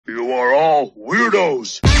You are all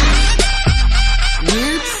weirdos.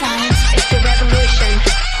 Weird science is the revolution.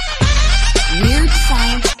 Weird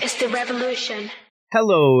science is the revolution.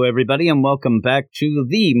 Hello, everybody, and welcome back to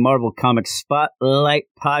the Marvel Comics Spotlight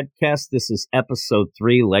Podcast. This is episode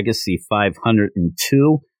 3, Legacy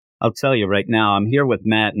 502. I'll tell you right now, I'm here with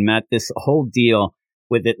Matt, and Matt, this whole deal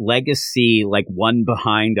with it, Legacy, like one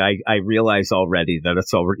behind, I realize already that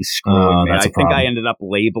it's already screwing me. I think I ended up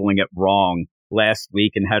labeling it wrong last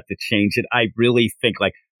week and had to change it. I really think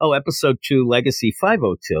like, episode 2, Legacy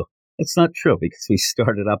 502. It's not true because we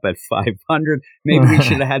started up at 500. Maybe we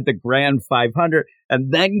should have had the grand 500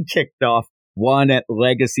 and then kicked off one at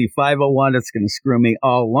Legacy 501. It's going to screw me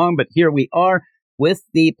all along. But here we are with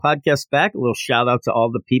the podcast back. A little shout out to all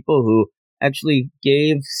the people who actually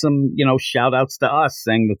gave some, shout outs to us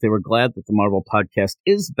saying that they were glad that the Marvel podcast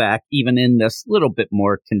is back, even in this little bit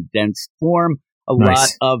more condensed form. A lot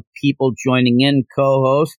of people joining in,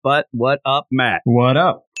 co-host, but what up, Matt? What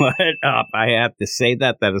up? What up? I have to say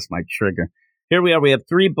that. That is my trigger. Here we are. We have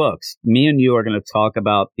 3 books. Me and you are going to talk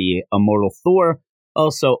about the Immortal Thor,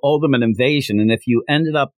 also Ultimate Invasion. And if you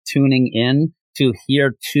ended up tuning in to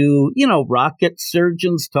hear 2, rocket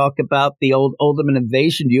surgeons talk about the old Ultimate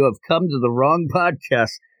Invasion, you have come to the wrong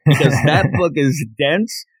podcast because that book is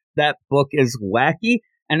dense. That book is wacky.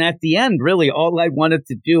 And at the end, really, all I wanted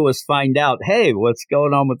to do was find out, hey, what's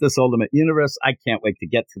going on with this Ultimate Universe? I can't wait to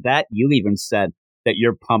get to that. You even said that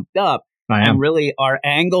you're pumped up. I am. And really, our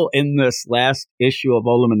angle in this last issue of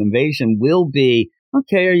Ultimate Invasion will be,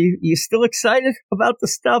 okay, are you still excited about the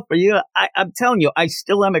stuff? I'm telling you, I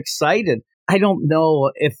still am excited. I don't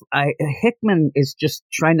know if Hickman is just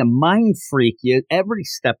trying to mind freak you every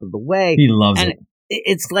step of the way. He loves it.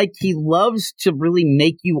 It's like he loves to really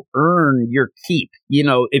make you earn your keep.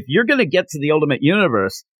 If you're going to get to the Ultimate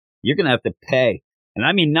Universe, you're going to have to pay. And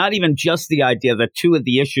I mean, not even just the idea that 2 of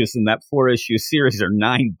the issues in that 4-issue series are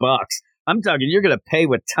 $9. I'm talking, you're going to pay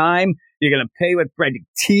with time. You're going to pay with grinding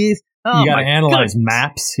teeth. You got to analyze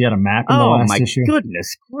maps. He had a map in the last issue. Oh, my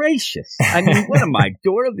goodness gracious. I mean, what am I,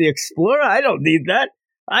 Dora the Explorer? I don't need that.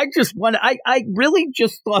 I really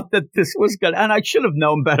just thought that this was good, and I should have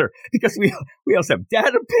known better because we also have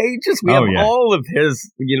data pages. We have all of his,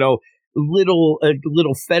 little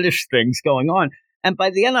fetish things going on. And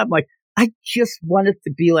by the end, I'm like, I just wanted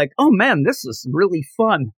to be like, oh man, this is really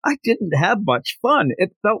fun. I didn't have much fun.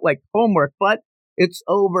 It felt like homework, but it's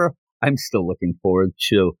over. I'm still looking forward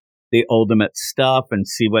to the Ultimate stuff and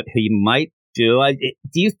see what he might do.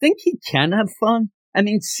 Do you think he can have fun? I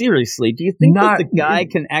mean, seriously, do you think that the guy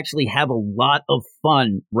can actually have a lot of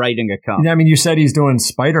fun writing a comic? I mean, you said he's doing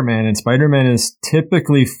Spider-Man, and Spider-Man is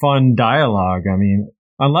typically fun dialogue. I mean,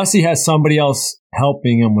 unless he has somebody else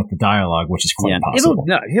helping him with the dialogue, which is quite possible.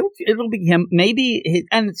 It'll be him. Maybe,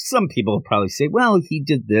 and some people will probably say, well, he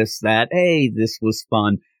did this, that, hey, this was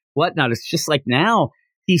fun, whatnot. It's just like now,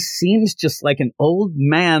 he seems just like an old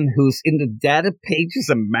man who's into data pages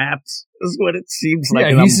and maps is what it seems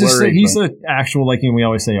like. Yeah, he's an actual, like we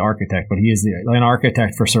always say, architect, but he is an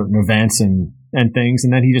architect for certain events and things,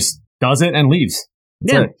 and then he just does it and leaves.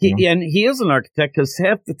 And he is an architect because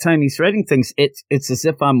half the time he's writing things, it's as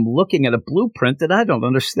if I'm looking at a blueprint that I don't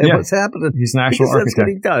understand what's happening. He's an actual architect. That's what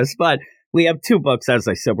he does. But we have 2 books, as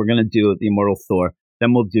I said. We're going to do the Immortal Thor.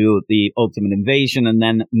 Then we'll do the Ultimate Invasion, and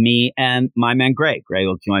then me and my man Gray. Gray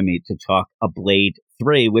will join me to talk a Blade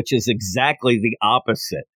 3, which is exactly the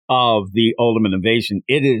opposite of the Ultimate Invasion.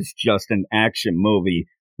 It is just an action movie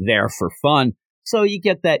there for fun. So you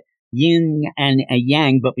get that yin and a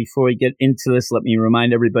yang. But before we get into this, let me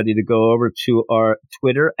remind everybody to go over to our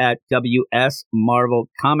Twitter at WS Marvel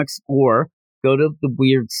Comics, or go to the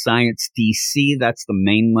Weird Science DC. That's the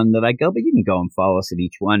main one that I go, but you can go and follow us at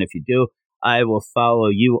each one. If you do, I will follow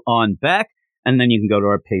you on back. And then you can go to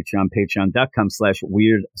our Patreon,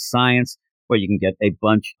 patreon.com/Weird Science, where you can get a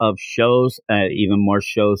bunch of shows, even more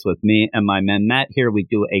shows with me and my man Matt. Here we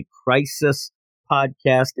do a crisis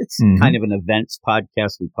podcast. It's kind of an events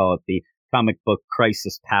podcast. We call it the Comic Book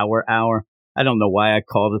Crisis Power Hour. I don't know why I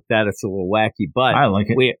called it that. It's a little wacky, but I like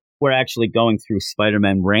it. We're actually going through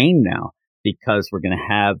Spider-Man Reign now, because we're going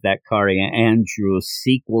to have that Kari Andrews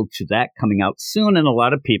sequel to that coming out soon. And a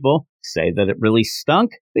lot of people say that it really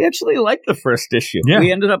stunk. We actually liked the first issue. Yeah.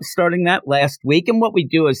 We ended up starting that last week. And what we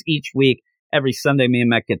do is each week, every Sunday, me and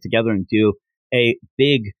Matt get together and do a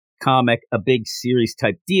big comic, a big series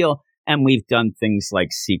type deal. And we've done things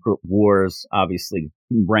like Secret Wars, obviously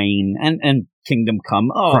Reign, and Kingdom Come.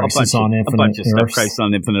 A bunch of stuff. Crisis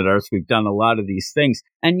on Infinite Earths. We've done a lot of these things.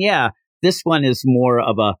 And yeah, this one is more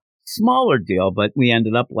of a smaller deal, but we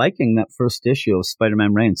ended up liking that first issue of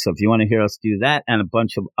Spider-Man Reigns. So if you want to hear us do that and a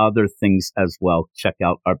bunch of other things as well, check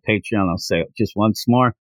out our Patreon. I'll say it just once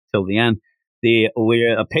more till the end.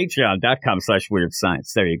 We're patreon.com/Weird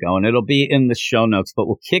Science. There you go. And it'll be in the show notes, but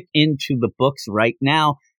we'll kick into the books right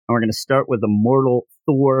now. And we're going to start with Immortal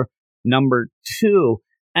Thor #2.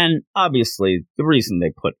 And obviously the reason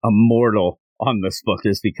they put Immortal on this book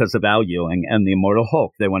is because of Al Ewing and the Immortal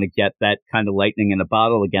Hulk. They want to get that kind of lightning in a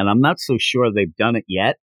bottle again. I'm not so sure they've done it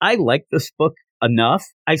yet. I like this book enough.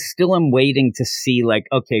 I still am waiting to see, like,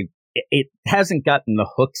 okay, it hasn't gotten the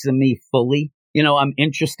hooks in me fully. You know, I'm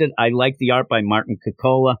interested. I like the art by Martin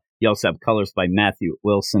Coccola. You also have colors by Matthew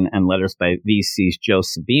Wilson and letters by VC's Joe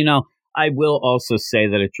Sabino. I will also say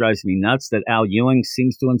that it drives me nuts that Al Ewing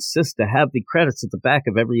seems to insist to have the credits at the back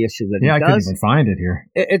of every issue that he does. Yeah, I couldn't even find it here.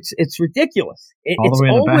 It's ridiculous. It's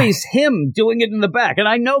always him doing it in the back. And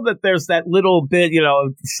I know that there's that little bit, you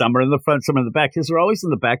know, some are in the front, some are in the back, because they're always in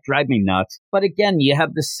the back, drive me nuts. But again, you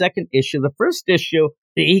have the second issue. The first issue,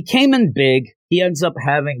 he came in big. He ends up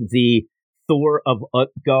having the Thor of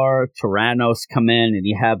Utgar, Tyrannos come in, and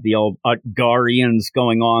you have the old Utgarians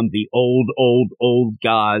going on, the old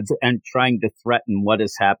gods, and trying to threaten what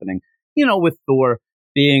is happening, you know, with Thor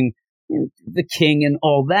being the king and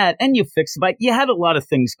all that, and you fix it. But you had a lot of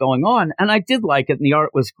things going on, and I did like it, and the art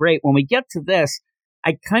was great. When we get to this,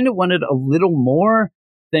 I kind of wanted a little more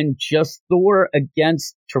than just Thor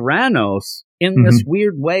against Tyrannos in this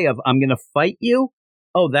weird way of, I'm going to fight you.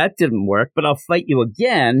 Oh, that didn't work, but I'll fight you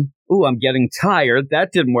again. Ooh, I'm getting tired.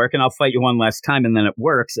 That didn't work, and I'll fight you one last time, and then it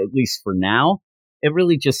works, at least for now. It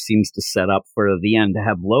really just seems to set up for the end to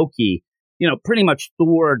have Loki. You know, pretty much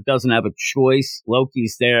Thor doesn't have a choice.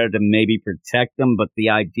 Loki's there to maybe protect them, but the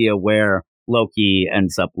idea where Loki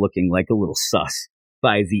ends up looking like a little sus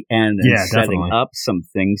by the end and setting up some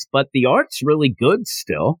things. But the art's really good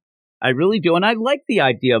still. I really do. And I like the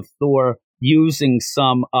idea of Thor using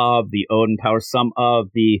some of the Odin power, some of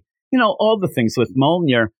the, you know, all the things with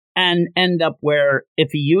Mjolnir, and end up where if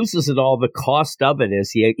he uses it all, the cost of it is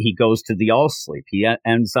he goes to the all sleep. He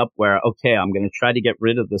ends up where, okay, I'm going to try to get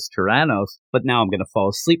rid of this Tyrannos, but now I'm going to fall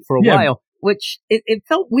asleep for a while, which it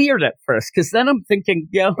felt weird at first, because then I'm thinking,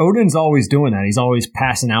 Odin's always doing that. He's always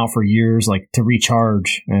passing out for years, like to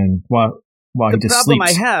recharge, and while he just sleeps. The problem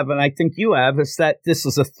I have, and I think you have, is that this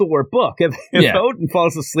is a Thor book. If Odin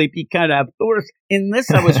falls asleep, you kind of have Thor. In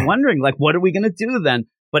this, I was wondering, like, what are we going to do then?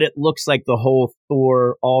 But it looks like the whole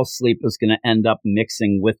Thor all sleep is going to end up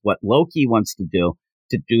mixing with what Loki wants to do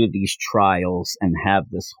these trials and have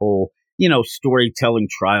this whole, you know, storytelling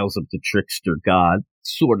trials of the trickster god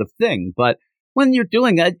sort of thing. But when you're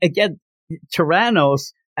doing it, again,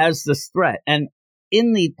 Tyrannos as this threat, and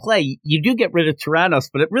in the play, you do get rid of Tyrannos,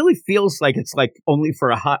 but it really feels like it's like only for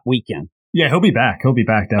a hot weekend. Yeah, he'll be back. He'll be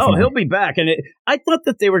back, definitely. Oh, he'll be back. And I thought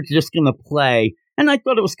that they were just going to play. And I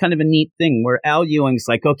thought it was kind of a neat thing where Al Ewing's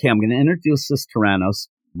like, okay, I'm going to introduce this Tyrannos,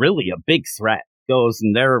 really a big threat, goes,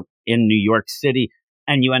 and they're in New York City,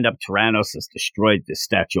 and you end up Tyrannos has destroyed the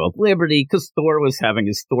Statue of Liberty because Thor was having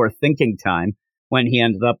his Thor thinking time when he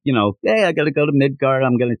ended up, you know, hey, I got to go to Midgard,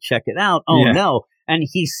 I'm going to check it out. Oh, no. And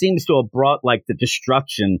he seems to have brought, like, the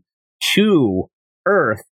destruction to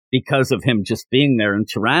Earth because of him just being there in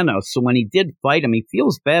Tyrannos. So when he did fight him, he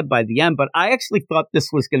feels bad by the end, but I actually thought this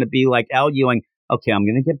was going to be like Al Ewing, okay, I'm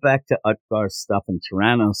going to get back to Utgar's stuff in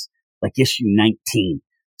Tyrannos, like issue 19.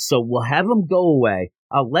 So we'll have him go away.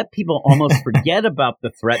 I'll let people almost forget about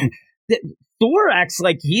the threat. And Thor acts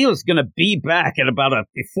like he is going to be back in about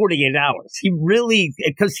 48 hours. He really,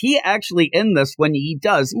 because he actually in this, when he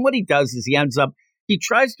does, and what he does is he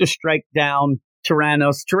tries to strike down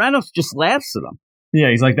Tyrannos. Tyrannos just laughs at him. Yeah,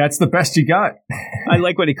 he's like, that's the best you got. I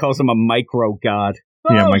like when he calls him a micro god.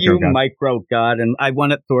 Oh, you micro god. And I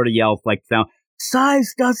wanted Thor to yell like now,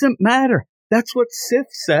 size doesn't matter. That's what Sif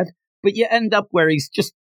said. But you end up where he's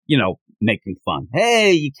just, you know, making fun.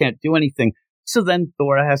 Hey, you can't do anything. So then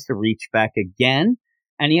Thor has to reach back again.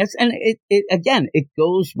 And it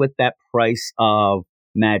goes with that price of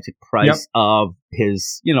magic, of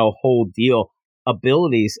his, you know, whole deal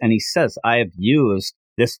abilities. And he says, I have used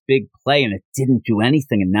this big play and it didn't do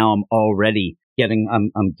anything. And now I'm already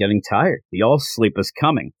I'm getting tired. The all sleep is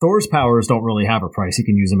coming. Thor's powers don't really have a price. He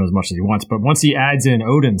can use them as much as he wants. But once he adds in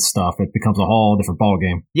Odin's stuff, it becomes a whole different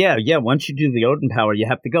ballgame. Yeah. Once you do the Odin power, you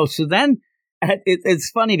have to go. So then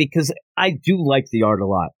it's funny because I do like the art a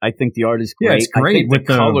lot. I think the art is great. Yeah, it's great. I think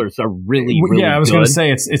the colors are really good. Yeah, I was going to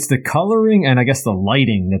say it's the coloring and I guess the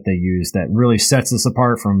lighting that they use that really sets this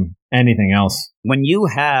apart from anything else. When you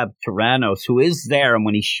have Tyrannos, who is there, and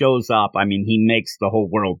when he shows up, I mean, he makes the whole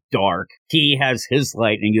world dark. He has his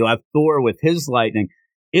lightning. You have Thor with his lightning.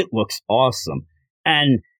 It looks awesome.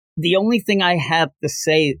 And the only thing I have to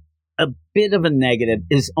say, a bit of a negative,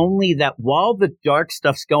 is only that while the dark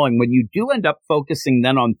stuff's going, when you do end up focusing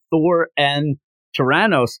then on Thor and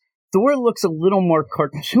Tyrannos, Thor looks a little more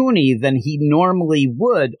cartoony than he normally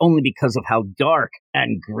would, only because of how dark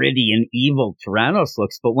and gritty and evil Tyrannos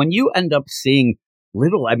looks. But when you end up seeing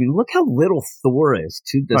little, I mean, look how little Thor is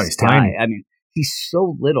to this guy. Tiny. I mean, he's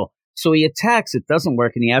so little. So he attacks, it doesn't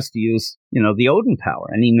work, and he has to use, the Odin power.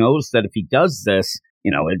 And he knows that if he does this,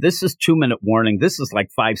 this is 2-minute warning. This is like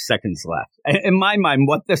 5 seconds left. In my mind,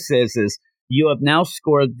 what this is you have now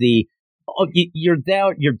scored you're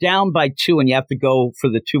down by 2, and you have to go for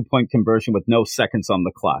the 2-point conversion with no seconds on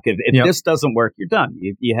the clock. If this doesn't work, you're done.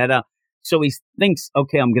 You head out. So he thinks,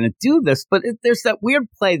 okay, I'm going to do this. But there's that weird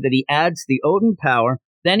play that he adds the Odin power,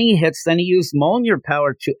 then he used Mjolnir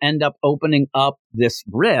power to end up opening up this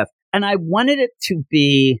rift. And I wanted it to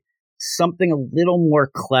be something a little more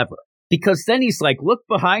clever. Because then he's like, look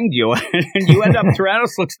behind you. And you end up,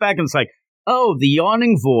 Tyrannos looks back and it's like, oh, the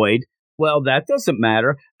yawning void. Well, that doesn't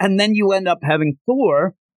matter. And then you end up having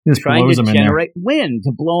Thor trying to generate wind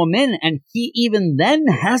to blow him in. And he even then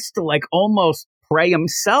has to almost pray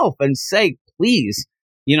himself and say, please,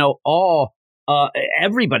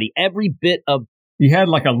 everybody, every bit of. He had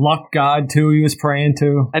a luck god too he was praying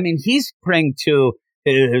to. I mean, he's praying to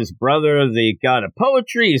his brother, the god of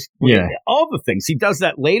poetry, all the things. He does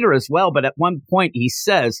that later as well. But at one point he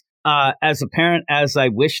says, as apparent as I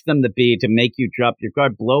wish them to be, to make you drop your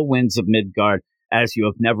guard, blow winds of Midgard as you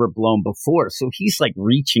have never blown before. So he's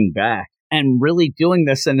reaching back and really doing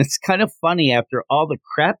this. And it's kind of funny after all the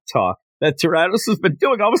crap talk that Tyrannos has been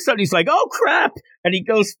doing. All of a sudden he's like, oh crap. And he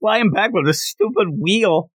goes flying back with a stupid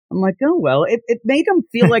wheel. I'm like, oh, well, it made him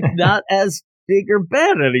feel like not as big or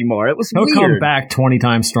bad anymore. It was He'll weird. Come back 20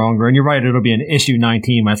 times stronger. And you're right, it'll be an issue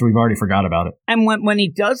 19 after we've already forgot about it. And when he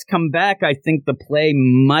does come back, I think the play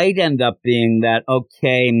might end up being that,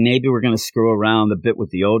 okay, maybe we're going to screw around a bit with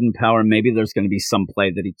the Odin power. Maybe there's going to be some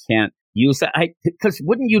play that he can't use that. Because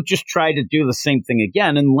wouldn't you just try to do the same thing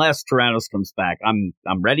again unless Tyrannos comes back? I'm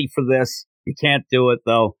ready for this. You can't do it,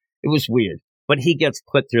 though. It was weird. But he gets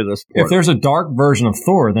put through this portal. If there's a dark version of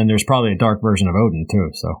Thor, then there's probably a dark version of Odin, too.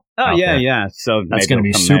 So yeah. So that's going to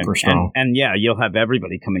be super strong. And you'll have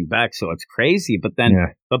everybody coming back, so it's crazy. But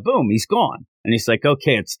then, but boom, he's gone. And he's like,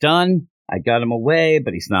 okay, it's done. I got him away,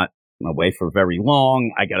 but he's not away for very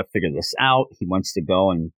long. I got to figure this out. He wants to go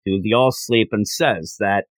and do the all sleep and says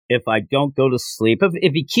that if I don't go to sleep,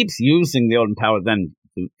 if he keeps using the Odin power, then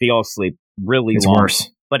the all sleep really it's long. Worse.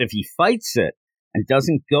 But if he fights it and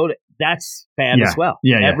doesn't go to, that's bad as well.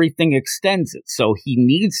 Everything extends it. So he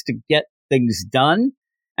needs to get things done,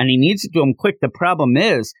 and he needs to do them quick. The problem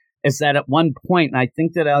is that at one point, and I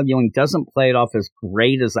think that Al Ewing doesn't play it off as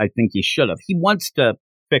great as I think he should have. He wants to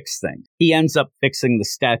fix things. He ends up fixing the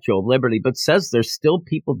Statue of Liberty, but says there's still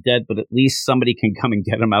people dead, but at least somebody can come and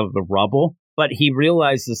get him out of the rubble. But he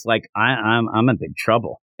realizes, I'm in big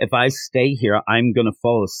trouble. If I stay here, I'm going to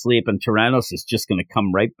fall asleep, and Tyrannos is just going to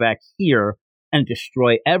come right back here and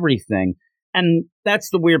destroy everything. And that's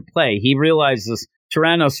the weird play. He realizes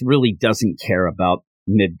Tyrannos really doesn't care about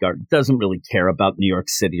Midgard, doesn't really care about New York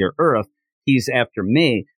City or Earth. He's after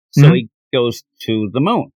me. So he goes to the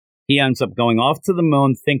moon. He ends up going off to the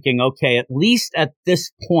moon thinking, okay, at least at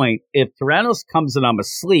this point, if Tyrannos comes and I'm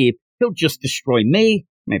asleep, he'll just destroy me,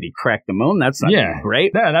 maybe crack the moon. That's not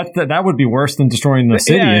great. Yeah, that would be worse than destroying the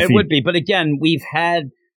city. Yeah, it would be. But again, we've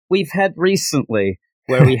had recently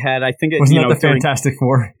where we had, I think, wasn't that the Fantastic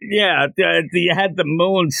Four? Yeah, you had the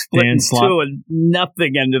moon split in two, and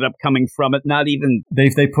nothing ended up coming from it. Not even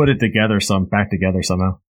they put it together back together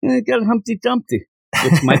somehow. Yeah, they got Humpty Dumpty,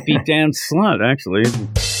 which might be Dan Slott actually.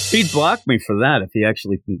 He'd block me for that if he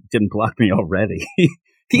actually didn't block me already. He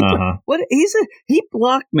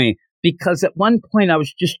blocked me because at one point I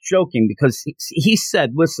was just joking because he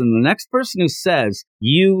said, "Listen, the next person who says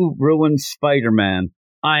you ruined Spider-Man,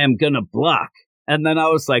 I am gonna block." And then I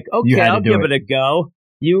was like, okay, I'll give it a go.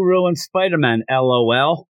 You ruined Spider-Man,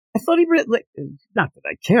 LOL. I thought not that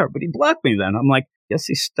I care, but he blocked me then. I'm like, guess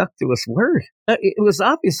he stuck to his word. It was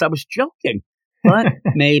obvious I was joking, but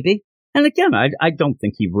maybe. And again, I don't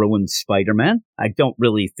think he ruined Spider-Man. I don't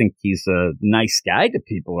really think he's a nice guy to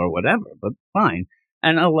people or whatever, but fine.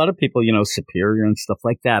 And a lot of people, superior and stuff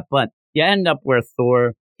like that. But you end up where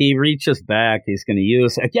Thor, he reaches back. He's going to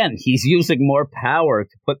he's using more power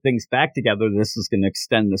to put things back together. This is going to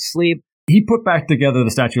extend the sleep. He put back together the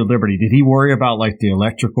Statue of Liberty. Did he worry about the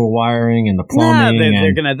electrical wiring and the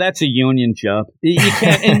plumbing? Nah, that's a union job. You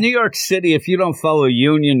can't, in New York City, if you don't follow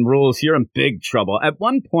union rules, you're in big trouble. At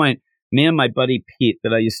one point, me and my buddy Pete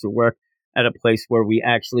that I used to work at a place where we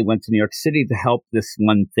actually went to New York City to help this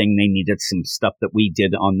one thing. They needed some stuff that we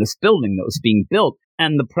did on this building that was being built.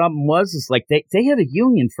 And the problem is like they had a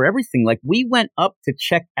union for everything. Like we went up to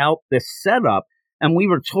check out this setup and we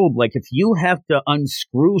were told, like, if you have to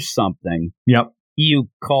unscrew something, you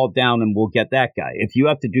call down and we'll get that guy. If you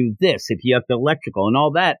have to do this, if you have to electrical and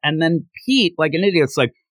all that. And then Pete, like an idiot's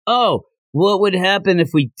like, oh, what would happen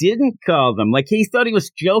if we didn't call them? Like, he thought he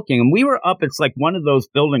was joking. And we were up. It's like one of those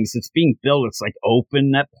buildings that's being built. It's like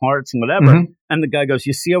open at parts and whatever. Mm-hmm. And the guy goes,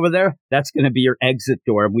 you see over there? That's going to be your exit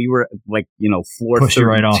door. And we were like, floor push 32. You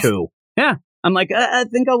right off. Yeah. I'm like, I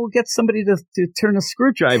think I will get somebody to turn a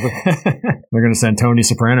screwdriver. They're going to send Tony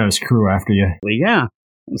Soprano's crew after you. Well, yeah.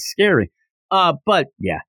 It was scary. But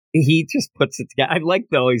yeah, he just puts it together. I like,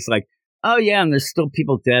 though, he's like, oh, yeah, and there's still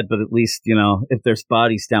people dead, but at least, if there's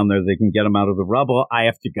bodies down there, they can get them out of the rubble. I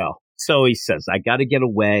have to go. So he says, I got to get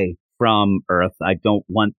away from Earth. I don't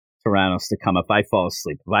want Tyrannos to come. If I fall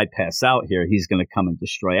asleep, if I pass out here, he's going to come and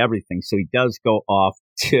destroy everything. So he does go off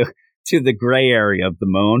to the gray area of the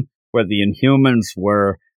moon where the Inhumans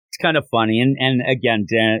were. It's kind of funny. And again,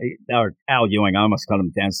 Al Ewing, I almost called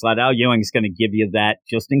him Dan Slott. Al Ewing's going to give you that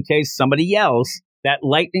just in case somebody yells. That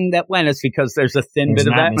lightning that went is because there's a thin bit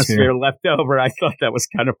of atmosphere left over. I thought that was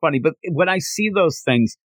kind of funny. But when I see those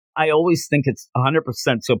things, I always think it's 100%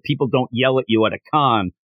 so people don't yell at you at a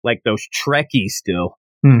con like those Trekkies do.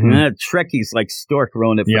 Mm-hmm. Trekkies like Stork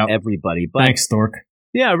ruin it for everybody. But, thanks, Stork.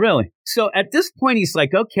 Yeah, really. So at this point, he's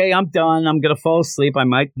like, okay, I'm done. I'm going to fall asleep. I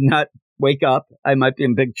might not wake up. I might be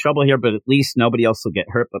in big trouble here, but at least nobody else will get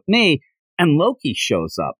hurt but me. And Loki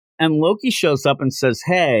shows up. And says,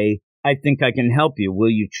 hey, I think I can help you. Will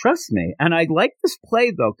you trust me? And I like this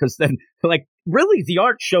play, though, because then, like, really, the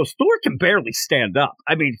art shows Thor can barely stand up.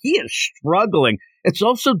 I mean, he is struggling. It's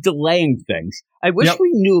also delaying things. I wish we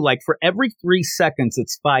knew, like, for every 3 seconds,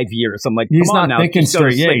 it's 5 years. I'm like, he's come on not now, thinking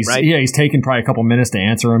straight. Sleep, right? He's taking probably a couple minutes to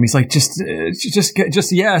answer him. He's like, just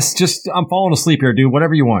yes, I'm falling asleep here, dude.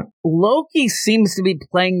 Whatever you want. Loki seems to be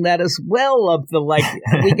playing that as well. Of the like,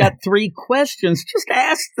 we got 3 questions. Just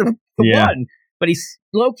ask the one. But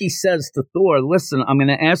Loki says to Thor, listen, I'm going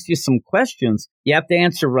to ask you some questions. You have to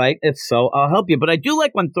answer right. If so, I'll help you. But I do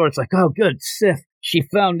like when Thor's like, oh, good, Sif. She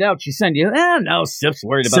found out. She sent you. No, Sif's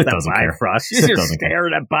worried about that Bifrost. She's just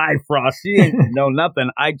staring at Bifrost. She didn't know nothing.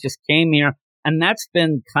 I just came here. And that's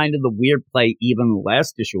been kind of the weird play even the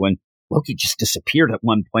last issue when Loki just disappeared at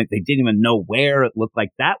one point. They didn't even know where. It looked like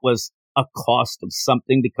that was a cost of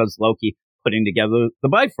something because Loki putting together the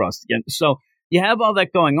Bifrost again. So you have all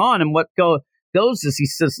that going on. And what goes is he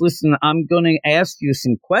says, listen, I'm going to ask you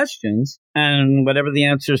some questions, and whatever the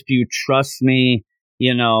answer is, do you trust me,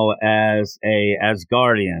 as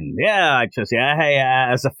Asgardian? Yeah, I trust you. Hey,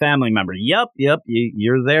 as a family member. Yep,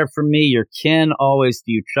 you're there for me. Your kin always.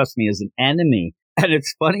 Do you trust me as an enemy? And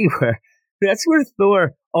it's funny that's where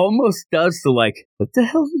Thor almost does the like, what the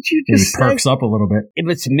hell did you just say? He perks up a little bit. If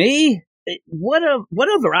it's me, what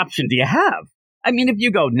other option do you have? I mean, if you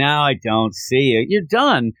go, no, I don't see it, you're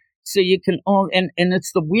done. So you can and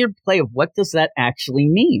it's the weird play of what does that actually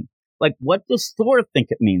mean? Like, what does Thor think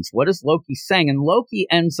it means? What is Loki saying? And Loki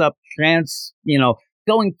ends up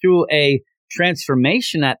going through a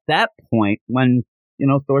transformation at that point when,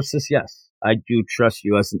 Thor says, yes, I do trust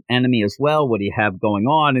you as an enemy as well. What do you have going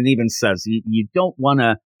on? And even says you don't want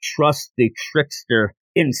to trust the trickster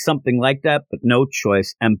in something like that, but no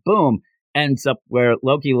choice. And boom, ends up where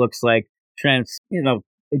Loki looks like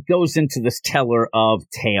it goes into this teller of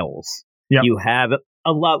tales. Yep. You have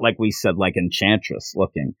a lot, like we said, like Enchantress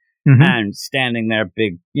looking and standing there,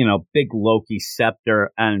 big Loki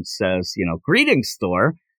scepter, and says, greetings,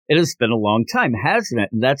 Thor. It has been a long time, hasn't it?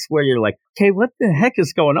 And that's where you're like, okay, what the heck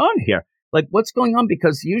is going on here? Like, what's going on?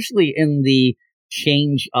 Because usually in the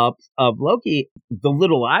change up of Loki, the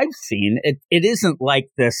little I've seen, it isn't like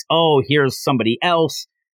this, oh, here's somebody else.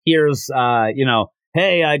 Here's,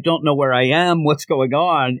 hey, I don't know where I am. What's going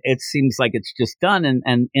on? It seems like it's just done.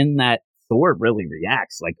 And in that, Thor really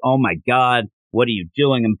reacts like, oh, my God, what are you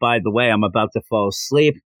doing? And by the way, I'm about to fall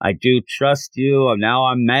asleep. I do trust you. Now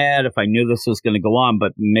I'm mad if I knew this was going to go on,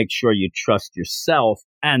 but make sure you trust yourself.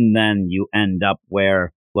 And then you end up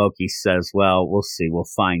where Loki says, well, we'll see. We'll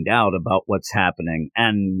find out about what's happening,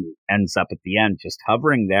 and ends up at the end just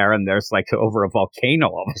hovering there. And there's like over a volcano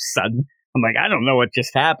all of a sudden. I'm like, I don't know what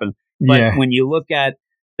just happened. But when you look at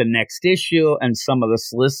the next issue and some of the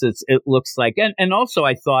solicits, it looks like, and also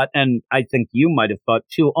I thought, and I think you might have thought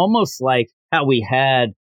too, almost like how we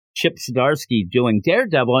had Chip Zdarsky doing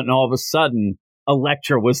Daredevil, and all of a sudden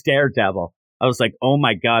Elektra was Daredevil. I was like, oh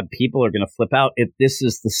my God, people are going to flip out if this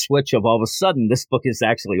is the switch of all of a sudden this book is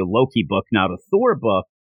actually a Loki book, not a Thor book.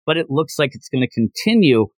 but it looks like it's going to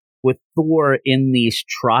continue with Thor in these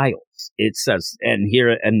trials. It says, and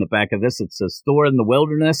here in the back of this, it says, Thor in the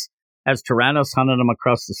wilderness, as Tyrannos hunted him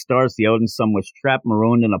across the stars, the Odin son was trapped,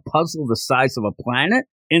 marooned in a puzzle the size of a planet.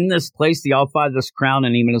 In this place, the Allfather's crown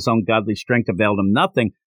and even his own godly strength availed him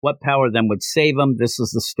nothing. What power then would save him? This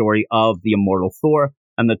is the story of the immortal Thor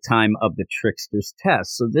and the time of the trickster's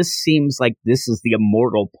test. So this seems like this is the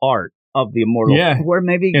immortal part of the immortal Thor,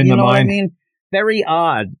 maybe, you know what I mean? Very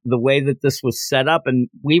odd the way that this was set up. And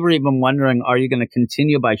we were even wondering, are you going to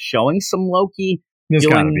continue by showing some Loki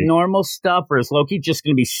doing normal stuff? Or is Loki just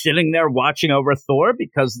going to be sitting there watching over Thor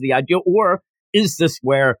because of the idea? Or is this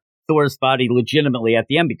where Thor's body legitimately at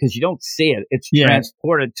the end, because you don't see it, it's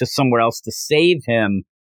transported to somewhere else to save him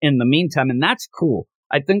in the meantime? And that's cool.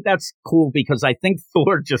 I think that's cool because I think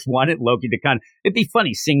Thor just wanted Loki to it'd be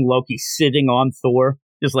funny seeing Loki sitting on Thor,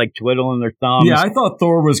 just like twiddling their thumbs. Yeah, I thought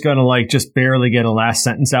Thor was going to just barely get a last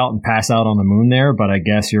sentence out and pass out on the moon there, but I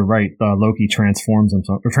guess you're right. Loki transforms him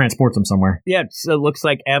or transports him somewhere. Yeah, so it looks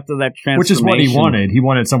like after that transformation, which is what he wanted. He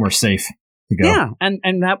wanted somewhere safe to go. Yeah,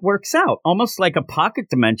 and that works out. Almost like a pocket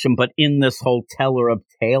dimension, but in this whole Teller of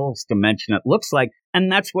Tales dimension, it looks like.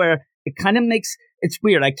 And that's where it kind of makes, it's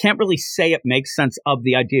weird. I can't really say it makes sense of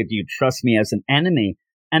the idea. Do you trust me as an enemy?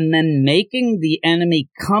 And then making the enemy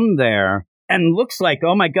come there and looks like,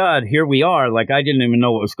 oh my God, here we are. Like, I didn't even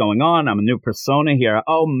know what was going on. I'm a new persona here.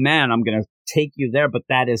 Oh man, I'm going to take you there. But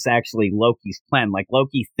that is actually Loki's plan. Like,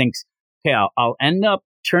 Loki thinks, okay, I'll end up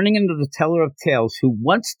turning into the Teller of Tales, who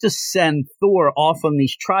wants to send Thor off on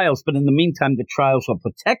these trials. But in the meantime, the trials will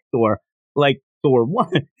protect Thor, like Thor 1.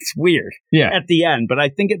 It's weird at the end, but I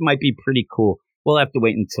think it might be pretty cool. We'll have to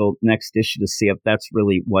wait until next issue to see if that's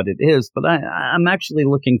really what it is. But I'm actually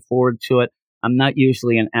looking forward to it. I'm not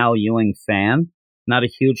usually an Al Ewing fan, not a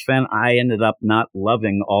huge fan. I ended up not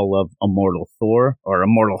loving all of Immortal Thor or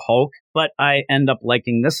Immortal Hulk, but I end up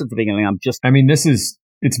liking this at the beginning.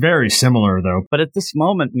 It's very similar though. But at this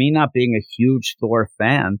moment, me not being a huge Thor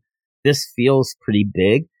fan, this feels pretty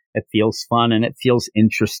big. It feels fun and it feels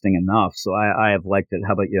interesting enough. So I have liked it.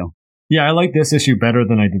 How about you? Yeah, I like this issue better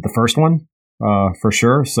than I did the first one. For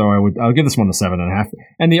sure. So I'll give this one a 7.5.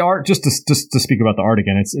 And the art, just to speak about the art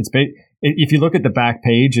again, if you look at the back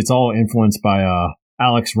page, it's all influenced by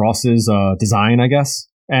Alex Ross's design, I guess.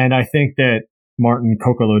 And I think that Martin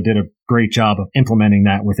Kokolo did a great job of implementing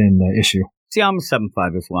that within the issue. See, I'm a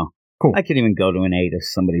 7.5 as well. Cool. I could even go to an 8 if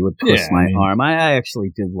somebody would twist my arm. I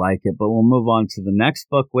actually did like it, but we'll move on to the next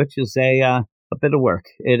book, which is a bit of work.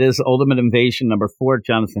 It is Ultimate Invasion number 4,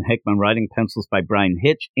 Jonathan Hickman, writing, pencils by Brian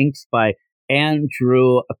Hitch, inks by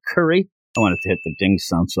Andrew Curry. I wanted to hit the ding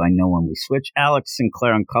sound so I know when we switch. Alex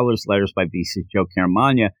Sinclair on colors, letters by VC's Joe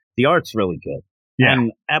Caramagna. The art's really good. Yeah.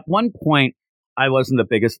 And at one point, I wasn't the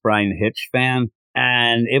biggest Brian Hitch fan,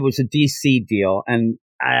 and it was a DC deal. And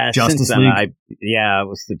Justice since then, League. it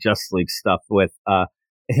was the Justice League stuff with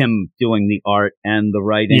him doing the art and the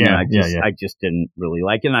writing. I just didn't really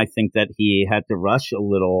like it. And I think that he had to rush a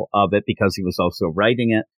little of it because he was also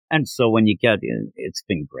writing it. And so when you get in, it's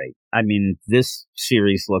been great. I mean, this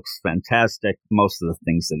series looks fantastic. Most of the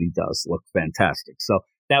things that he does look fantastic. So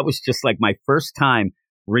that was just like my first time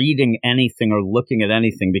reading anything or looking at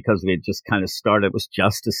anything because we had just kind of started with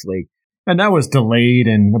Justice League. And that was delayed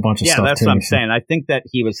and a bunch of stuff too. Yeah, that's what I'm saying. I think that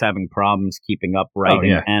he was having problems keeping up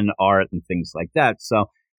writing and art and things like that. So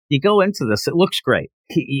you go into this, it looks great.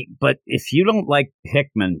 But if you don't like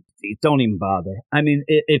Hickman, don't even bother. I mean,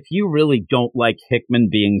 if you really don't like Hickman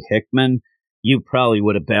being Hickman, you probably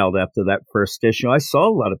would have bailed after that first issue. I saw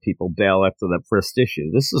a lot of people bail after that first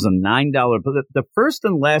issue. This is a $9, but the first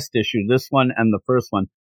and last issue, this one and the first one,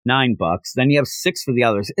 $9. Then you have $6 for the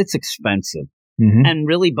others. It's expensive. Mm-hmm. And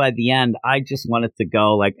really, by the end, I just wanted to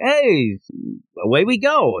go like, hey, away we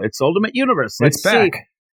go. It's Ultimate Universe. Let's back. See.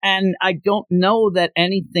 And I don't know that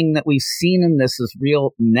anything that we've seen in this is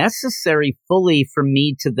real necessary fully for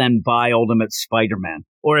me to then buy Ultimate Spider-Man.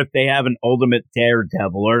 Or if they have an Ultimate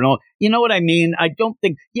Daredevil or no, you know what I mean? I don't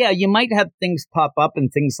think, you might have things pop up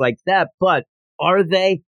and things like that, but are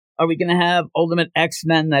we going to have Ultimate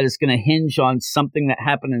X-Men that is going to hinge on something that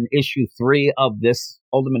happened in issue 3 of this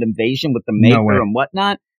Ultimate Invasion with the Maker and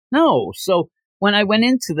whatnot? No. So when I went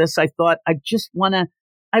into this, I thought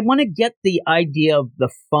I want to get the idea of the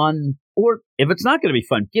fun, or if it's not going to be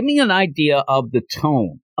fun, give me an idea of the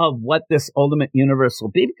tone of what this Ultimate Universe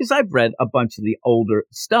will be, because I've read a bunch of the older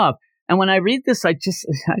stuff. And when I read this, I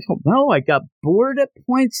don't know. I got bored at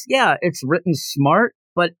points. Yeah, it's written smart,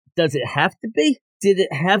 but does it have to be? Did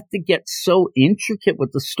it have to get so intricate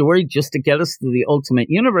with the story just to get us to the Ultimate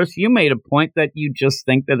Universe? You made a point that you just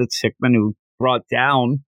think that it's Hickman who brought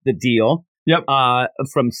down the deal. Yep.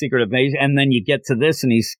 From Secret Invasion. And then you get to this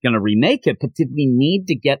and he's going to remake it. But did we need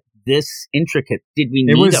to get this intricate? Did we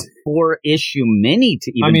need a 4-issue mini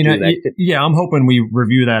to even do that? Yeah, I'm hoping we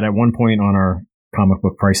review that at one point on our Comic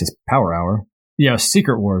Book Crisis Power Hour. Yeah,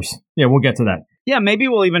 Secret Wars. Yeah, we'll get to that. Yeah, maybe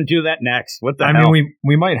we'll even do that next. What the hell? I mean,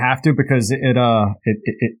 we might have to because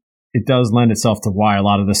it does lend itself to why a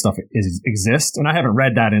lot of this stuff exists. And I haven't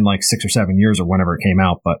read that in like 6 or 7 years or whenever it came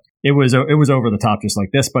out, but it was over the top just like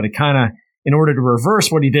this. But it kind of, in order to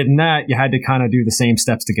reverse what he did in that, you had to kind of do the same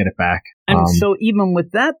steps to get it back. And so even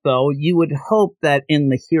with that, though, you would hope that in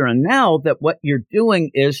the here and now that what you're doing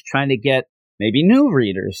is trying to get maybe new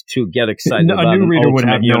readers to get excited about a new reader would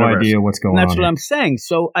have universe. No idea what's going on. That's what I'm saying.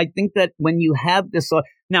 So I think that when you have this,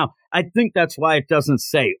 now I think that's why it doesn't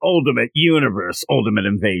say Ultimate Universe, Ultimate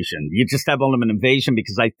Invasion. You just have Ultimate Invasion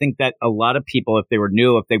because I think that a lot of people, if they were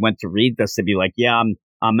new, if they went to read this, they'd be like, yeah,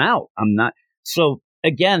 I'm out. I'm not. So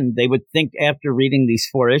again, they would think after reading these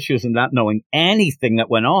 4 issues and not knowing anything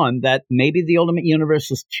that went on that maybe the Ultimate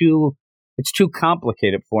Universe is too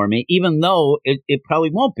complicated for me, even though it probably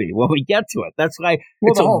won't be when we get to it. That's why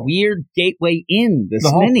it's a weird gateway in this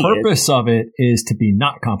mini. The whole purpose of it is to be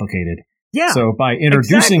not complicated. Yeah. So by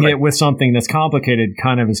introducing it with something that's complicated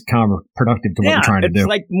kind of is counterproductive to what we're trying to do. It's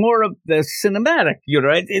like more of the cinematic,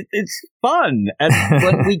 it's fun. And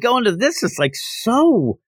when we go into this, it's like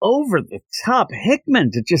so over the top. Hickman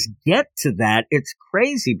to just get to that, it's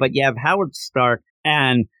crazy. But you have Howard Stark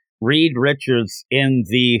and Reed Richards in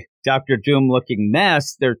the Dr. Doom looking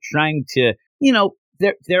mess. They're trying to,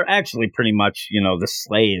 they're actually pretty much, the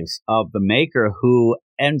slaves of the Maker, who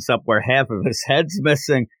ends up where half of his head's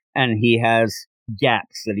missing and he has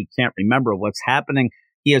gaps that he can't remember what's happening.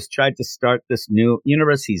 He has tried to start this new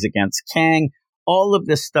universe. He's against Kang. All of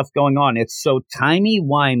this stuff going on. It's so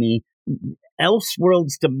timey-wimey,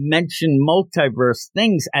 Elseworlds, dimension, multiverse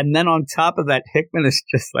things. And then on top of that, Hickman is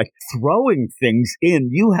just like throwing things in.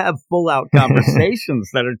 You have full out conversations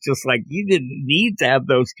that are just like, you didn't need to have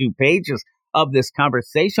those 2 pages of this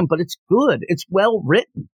conversation, but it's good. It's well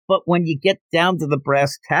written. But when you get down to the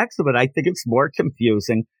brass tacks of it, I think it's more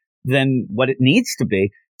confusing than what it needs to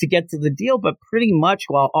be to get to the deal. But pretty much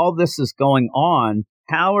while all this is going on,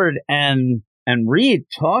 Howard and Reed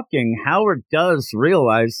talking, Howard does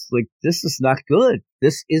realize, like, this is not good.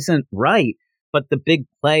 This isn't right. But the big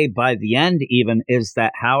play by the end even is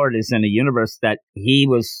that Howard is in a universe that he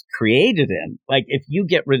was created in. Like, if you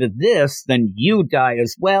get rid of this, then you die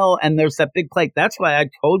as well. And there's that big play. That's why I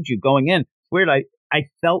told you going in. Weird. I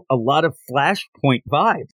felt a lot of Flashpoint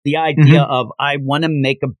vibes. The idea of I want to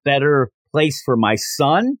make a better place for my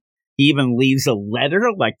son. He even leaves a letter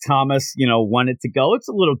like Thomas, wanted to go. It's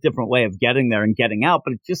a little different way of getting there and getting out,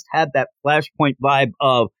 but it just had that Flashpoint vibe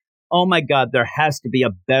of, oh my God, there has to be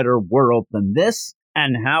a better world than this.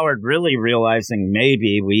 And Howard really realizing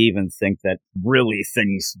maybe we even think that really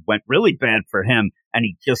things went really bad for him and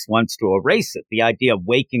he just wants to erase it. The idea of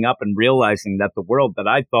waking up and realizing that the world that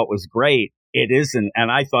I thought was great, it isn't. And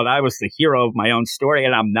I thought I was the hero of my own story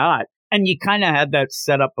and I'm not. And you kind of had that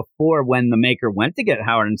set up before when the Maker went to get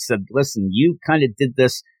Howard and said, listen, you kind of did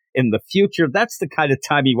this in the future. That's the kind of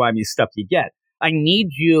timey-wimey stuff you get. I need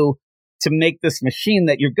you to make this machine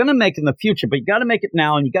that you're going to make in the future, but you got to make it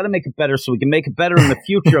now and you got to make it better so we can make it better in the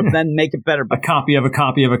future and then make it better. A copy of a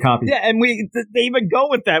copy of a copy. Yeah, and they even go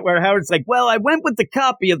with that where Howard's like, well, I went with the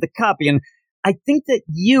copy of the copy. And I think that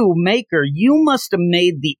you, Maker, you must have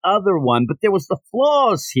made the other one, but there was the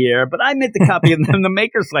flaws here, but I made the copy. And then the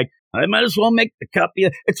Maker's like, I might as well make the copy.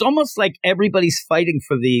 It's almost like everybody's fighting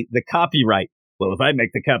for the copyright. Well, if I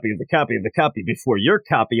make the copy of the copy of the copy before your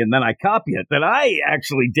copy and then I copy it, then I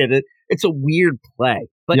actually did it. It's a weird play.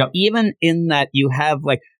 But even in that, you have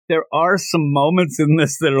like, there are some moments in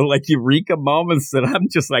this that are like eureka moments that I'm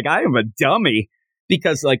just like, I am a dummy.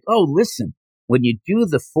 Because like, oh, listen, when you do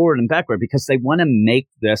the forward and backward, because they want to make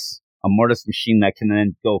this a Mortis machine that can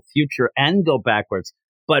then go future and go backwards.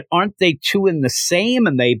 But aren't they two in the same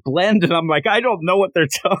and they blend? And I'm like, I don't know what they're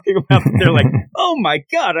talking about. But they're like, oh my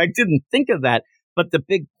God, I didn't think of that. But the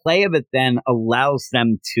big play of it then allows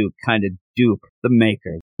them to kind of dupe the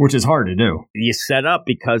Maker. Which is hard to do. You set up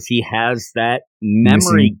because he has that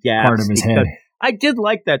memory gap. Part of his head. I did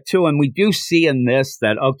like that too. And we do see in this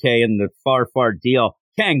that, okay, in the far, far deal,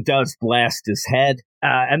 Kang does blast his head.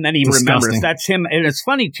 And then he remembers. That's him. And it's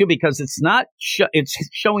funny too, because it's not, it's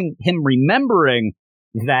showing him remembering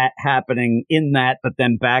that happening in that, but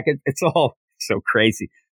then back. It's all so crazy.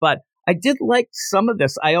 But I did like some of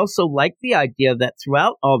this. I also like the idea that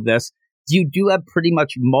throughout all this, you do have pretty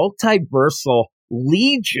much multiversal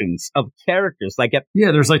legions of characters. Like,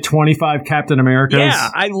 there's like 25 Captain Americas. Yeah,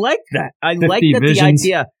 I like that. I like that Visions.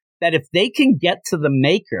 The idea that if they can get to the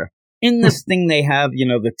Maker, in this thing they have,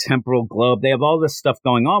 the temporal globe, they have all this stuff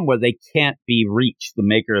going on where they can't be reached. The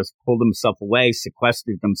Maker has pulled himself away,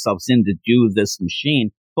 sequestered themselves in to do this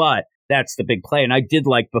machine. But that's the big play. And I did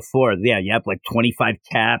like before, you have like 25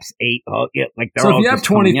 caps, 8, like they're all. So if you have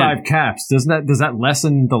 25 caps, does that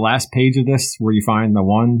lessen the last page of this where you find the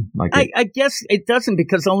one? Like I guess it doesn't,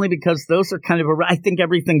 because those are kind of I think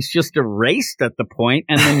everything's just erased at the point,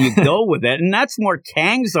 and then you go with it. And that's more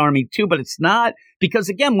Kang's army too, but it's not, because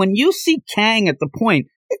again, when you see Kang at the point,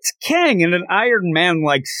 it's Kang in an Iron Man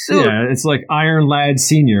like suit. Yeah, it's like Iron Lad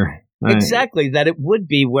Senior. Exactly, that it would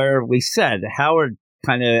be where we said Howard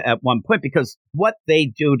kind of at one point, because what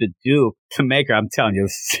they do to Maker, I'm telling you,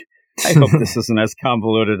 I hope this isn't as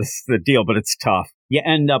convoluted as the deal, but it's tough. You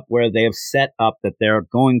end up where they have set up that they're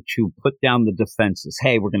going to put down the defenses.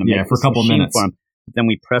 Hey, we're going to make for a couple minutes. For 'em. Then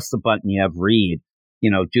we press the button, you have Reed,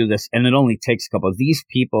 do this, and it only takes a couple of these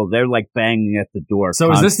people. They're like banging at the door. So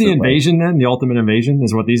constantly. Is this the invasion then? The ultimate invasion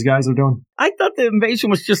is what these guys are doing? I thought the invasion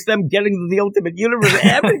was just them getting to the ultimate universe.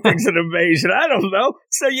 Everything's an invasion. I don't know.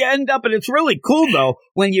 So you end up, and it's really cool though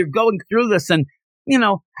when you're going through this, and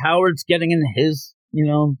Howard's getting in his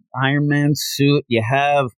Iron Man suit. You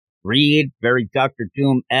have Reed, very Doctor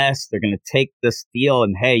Doom-esque. They're going to take this deal,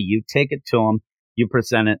 and hey, you take it to them. You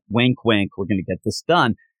present it. Wink, wink. We're going to get this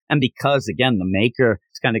done. And because, again, the Maker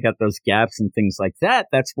has kind of got those gaps and things like that,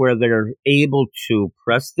 that's where they're able to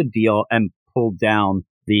press the deal and pull down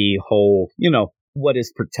the whole, what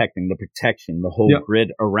is protecting the protection, the whole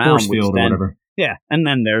grid around. Force field or whatever. Yeah, and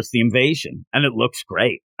then there's the invasion, and it looks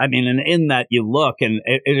great. I mean, and in that you look, and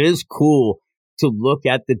it is cool to look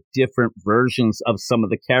at the different versions of some of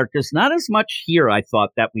the characters. Not as much here, I thought,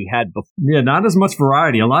 that we had before. Yeah, not as much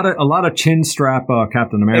variety. A lot of chin strap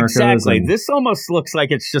Captain America. Exactly. This almost looks like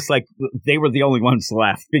it's just like they were the only ones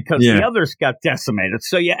left, because the others got decimated.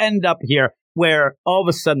 So you end up here where all of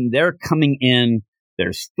a sudden they're coming in.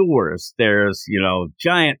 There's Thors. There's,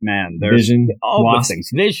 Giant Man. There's Vision, all Wasp. the things.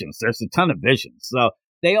 Visions. There's a ton of visions. So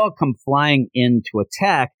they all come flying in to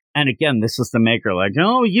attack. And again, this is the Maker like,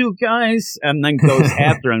 oh, you guys, and then goes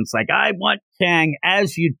after, and it's like, I want Kang,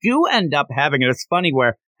 as you do end up having it. It's funny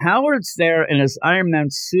where Howard's there in his Iron Man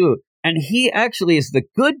suit, and he actually is the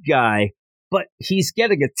good guy, but he's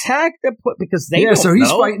getting attacked because they don't so he's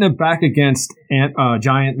know. Fighting it back against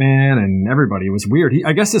Giant Man and everybody. It was weird.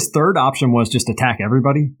 I guess his third option was just attack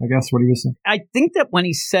everybody, I guess, what he was saying. I think that when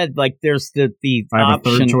he said, like, there's the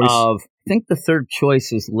option of, I think the third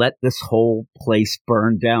choice is let this whole place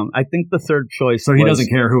burn down. I think the third choice So he doesn't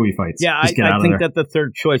care who he fights. Yeah, I think that the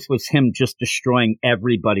third choice was him just destroying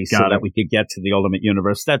everybody that we could get to the Ultimate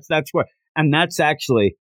Universe. That's where, and that's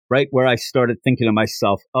actually right where I started thinking to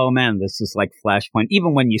myself, oh man, this is like Flashpoint.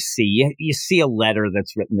 Even when you see a letter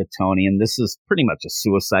that's written to Tony, and this is pretty much a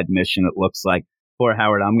suicide mission, it looks like, for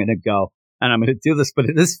Howard. I'm going to go and I'm going to do this. But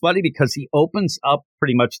it is funny because he opens up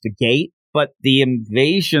pretty much the gate, but the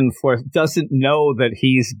invasion force doesn't know that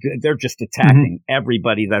they're just attacking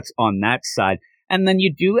everybody that's on that side. And then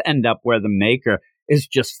you do end up where the Maker is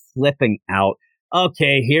just flipping out.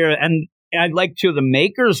 Okay, here, and I'd like to, the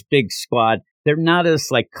Maker's big squad, they're not as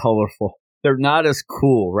like colorful. They're not as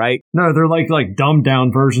cool, right? No, they're like dumbed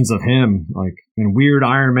down versions of him, like in weird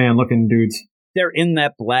Iron Man looking dudes. They're in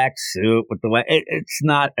that black suit with it's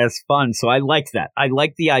not as fun. So I like that. I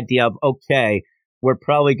like the idea of, okay, we're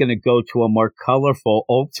probably going to go to a more colorful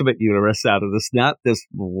Ultimate Universe out of this, not this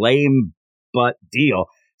lame butt deal.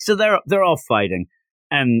 So they're all fighting.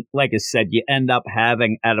 And like I said, you end up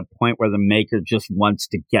having at a point where the Maker just wants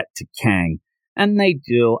to get to Kang. And they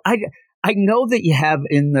do. I know that you have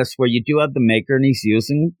in this where you do have the Maker, and he's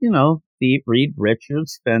using, the Reed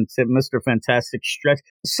Richards and Mr. Fantastic stretch.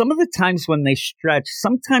 Some of the times when they stretch,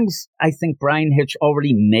 sometimes I think Brian Hitch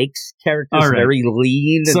already makes characters very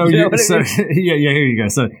lean. So, here you go.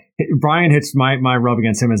 So Brian Hitch, my rub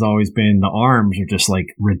against him has always been the arms are just like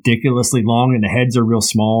ridiculously long, and the heads are real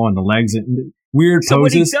small, and the legs weird poses. So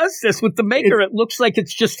when he does this with the Maker, it looks like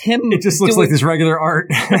it's just him. It just looks like this regular art.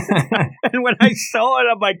 And when I saw it,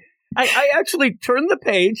 I'm like, I actually turned the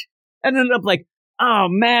page and ended up like, oh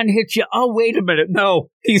man, hit you. Oh, wait a minute. No,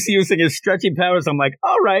 he's using his stretching powers. I'm like,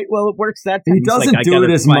 all right, well, it works that time. He doesn't do it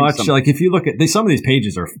as much. Like, if you look at some of these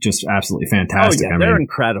pages are just absolutely fantastic. Oh, yeah, they're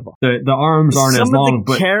incredible. The arms aren't as long. Some of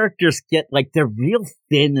the characters get like, they're real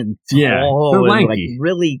thin and tall. Yeah, they're lanky. Like,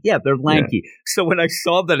 really, they're lanky. Yeah. So when I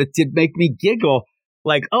saw that, it did make me giggle.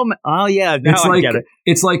 Like, oh yeah, now I get it.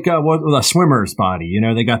 It's like a swimmer's body.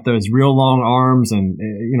 They got those real long arms, and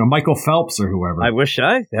Michael Phelps or whoever. I wish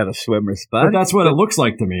I had a swimmer's body. But that's what it looks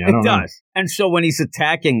like to me. I don't know. And so when he's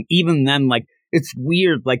attacking, even then, like it's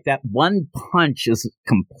weird. Like that one punch is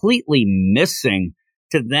completely missing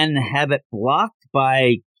to then have it blocked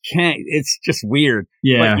by Kang. It's just weird.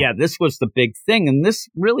 Yeah. But yeah, this was the big thing. And this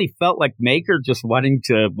really felt like Maker just wanting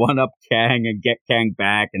to one-up Kang and get Kang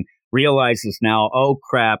back, and realizes now, oh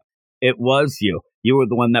crap, it was you. You were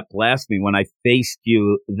the one that blasted me when I faced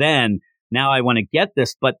you then. Now I want to get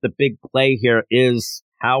this. But the big play here is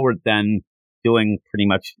Howard then doing pretty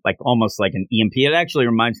much like almost like an EMP. It actually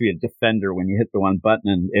reminds me of Defender when you hit the one button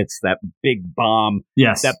and it's that big bomb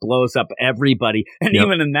that blows up everybody. And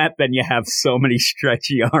even in that, then you have so many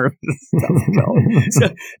stretchy arms and stuff going. So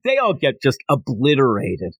they all get just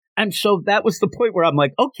obliterated. And so that was the point where I'm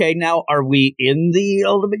like, okay, now are we in the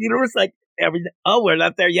Ultimate Universe? Like everything. Oh, we're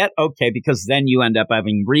not there yet. Okay. Because then you end up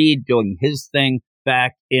having Reed doing his thing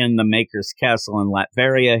back in the Maker's Castle in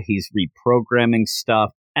Latveria. He's reprogramming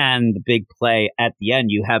stuff. And the big play at the end,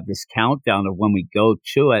 you have this countdown of when we go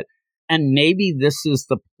to it. And maybe this is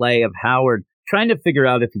the play of Howard trying to figure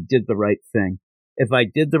out if he did the right thing. If I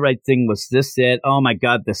did the right thing, was this it? Oh my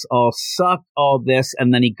God, this all sucked, all this.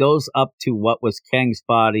 And then he goes up to what was Kang's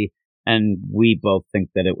body. And we both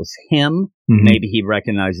think that it was him. Mm-hmm. Maybe he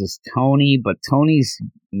recognizes Tony, but Tony's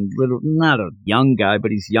not a young guy,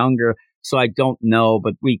 but he's younger. So I don't know,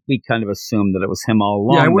 but we kind of assumed that it was him all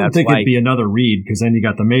along. Yeah, I wouldn't think it'd be another Reed, because then you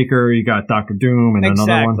got the Maker, you got Dr. Doom, and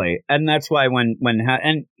another one. Exactly. And that's why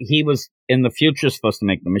and he was in the future supposed to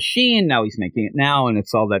make the machine, now he's making it now, and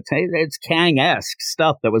it's all that, it's Kang-esque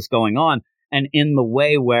stuff that was going on. And in the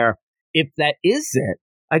way where, if that is it,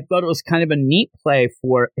 I thought it was kind of a neat play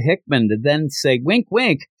for Hickman to then say, wink,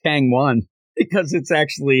 wink, Kang won. Because it's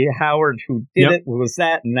actually Howard who did it, was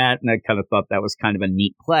that, and I kind of thought that was kind of a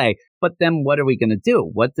neat play. But then what are we going to do?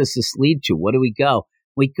 What does this lead to? What do we go?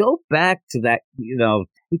 We go back to that,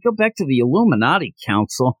 we go back to the Illuminati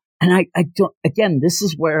Council. And I don't, again, this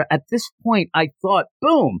is where at this point I thought,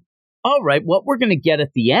 boom, all right, what we're going to get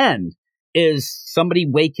at the end is somebody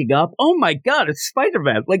waking up. Oh my God, it's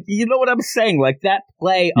Spider-Man. Like, you know what I'm saying? Like that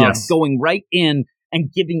play of going right in and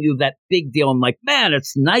giving you that big deal. I'm like, man,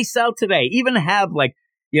 it's nice out today. Even have like,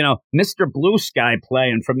 Mr. Blue Sky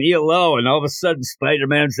playing from ELO, and all of a sudden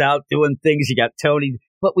Spider-Man's out doing things. You got Tony.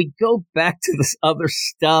 But we go back to this other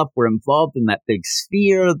stuff. We're involved in that big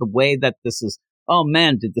sphere, the way that this is. Oh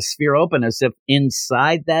man, did the sphere open as if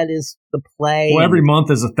inside that is the play? Well, every month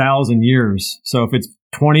is 1,000 years. So if it's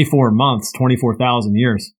 24 months, 24,000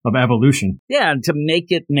 years of evolution. Yeah, and to make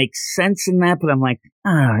it make sense in that, but I'm like,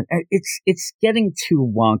 it's getting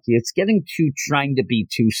too wonky. It's getting too trying to be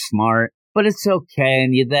too smart, but it's okay.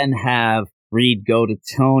 And you then have Reed go to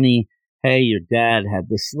Tony. Hey, your dad had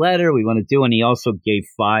this letter we want to do. And he also gave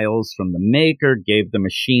files from the Maker, gave the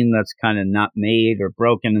machine that's kind of not made or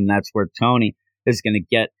broken. And that's where Tony is going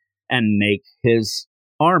to get and make his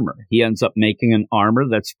armor. He ends up making an armor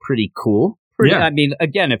that's pretty cool. I mean,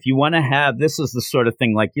 again, if you want to have, this is the sort of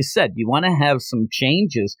thing, like you said, you want to have some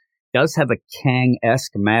changes. Does have a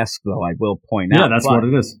Kang-esque mask, though, I will point out. Yeah, that's what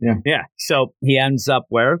it is. Yeah. So he ends up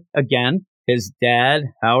where, again, his dad,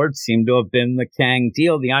 Howard, seemed to have been the Kang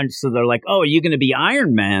deal. So they're like, oh, are you going to be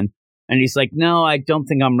Iron Man? And he's like, no, I don't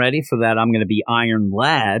think I'm ready for that. I'm going to be Iron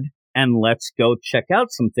Lad, and let's go check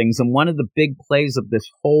out some things. And one of the big plays of this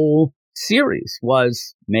whole series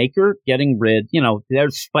was Maker getting rid,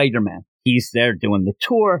 there's Spider-Man. He's there doing the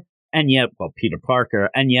tour, and yet, Peter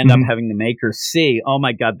Parker, and you end up having the Maker see, oh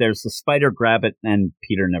my God, there's the spider, grab it, and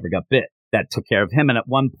Peter never got bit. That took care of him. And at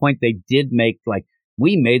one point they did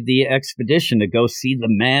we made the expedition to go see the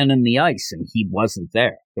Man in the Ice, and he wasn't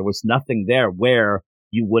there. There was nothing there where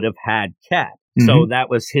you would have had Cap. Mm-hmm. So that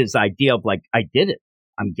was his idea of I did it.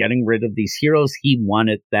 I'm getting rid of these heroes. He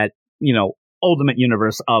wanted that, ultimate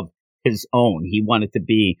universe of his own. He wanted to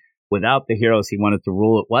be without the heroes. He wanted to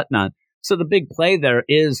rule it, whatnot. So the big play there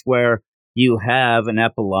is where you have an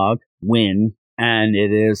epilogue win, and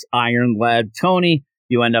it is Iron Lad Tony.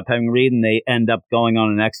 You end up having Reed, and they end up going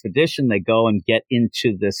on an expedition. They go and get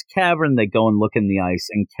into this cavern. They go and look in the ice,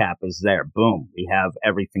 and Cap is there. Boom. We have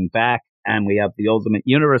everything back, and we have the Ultimate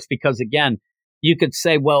Universe. Because, again, you could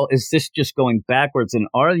say, well, is this just going backwards in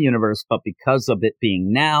our universe? But because of it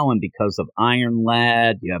being now, and because of Iron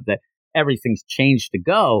Lad, you have that everything's changed to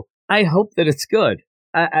go. I hope that it's good.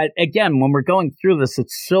 Again, when we're going through this,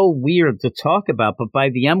 it's so weird to talk about, but by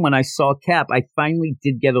the end, when I saw Cap, I finally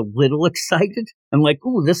did get a little excited. I'm like,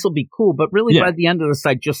 ooh, this will be cool. But really, by the end of this,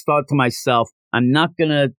 I just thought to myself, I'm not going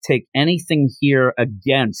to take anything here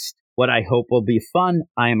against what I hope will be fun.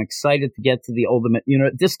 I am excited to get to the Ultimate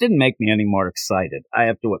Universe. This didn't make me any more excited, I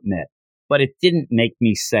have to admit. but it didn't make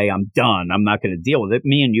me say I'm done. I'm not going to deal with it.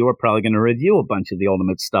 Me and you are probably going to review a bunch of the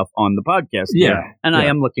Ultimate stuff on the podcast. Yeah. And I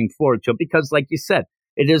am looking forward to it because, like you said,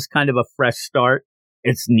 it is kind of a fresh start.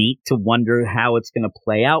 It's neat to wonder how it's going to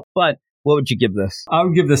play out. But what would you give this? I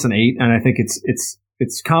would give this an 8, and I think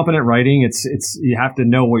it's competent writing. It's you have to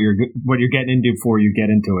know what you're getting into before you get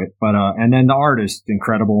into it. But and then the art is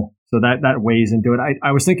incredible, so that weighs into it.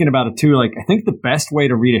 I was thinking about it too. Like, I think the best way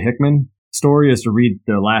to read a Hickman story is to read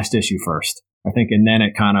the last issue first. I think, and then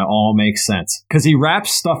it kind of all makes sense because he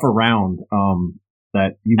wraps stuff around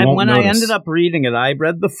that you won't notice. And when I ended up reading it, I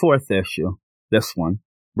read the 4th issue, this one,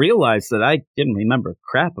 realized that I didn't remember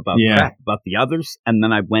crap about the others, and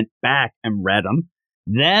then I went back and read them.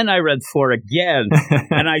 Then I read 4 again,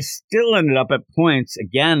 and I still ended up at points.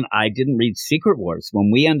 Again, I didn't read Secret Wars. When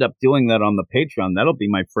we end up doing that on the Patreon, that'll be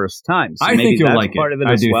my first time. So I think you'll like part it. Of it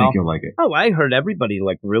I as do well. think you'll like it. Oh, I heard everybody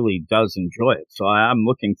really does enjoy it. So I'm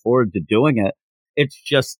looking forward to doing it. It's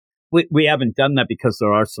just, we haven't done that because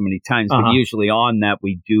there are so many times, but usually on that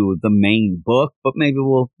we do the main book, but maybe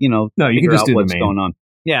we'll, figure out what's going on.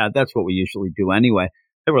 Yeah, that's what we usually do anyway.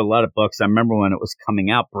 There were a lot of books. I remember when it was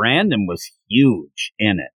coming out, Brandon was huge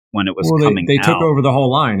in it when it was coming out. They took over the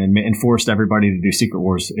whole line and forced everybody to do Secret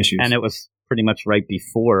Wars issues. And it was pretty much right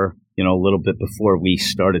before, a little bit before we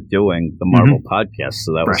started doing the Marvel podcast.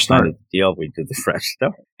 So that was kind of the deal. We did the fresh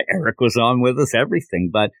start. Eric was on with us,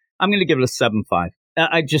 everything. But I'm going to give it a 7.5.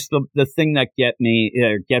 I just, the thing that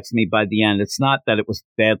gets me by the end, it's not that it was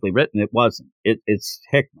badly written. It wasn't. It's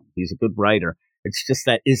Hickman. He's a good writer. It's just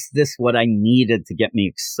that, is this what I needed to get me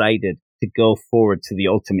excited to go forward to the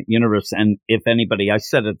Ultimate Universe? And if anybody, I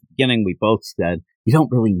said at the beginning, we both said, you don't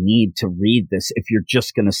really need to read this if you're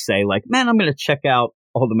just going to say, like, man, I'm going to check out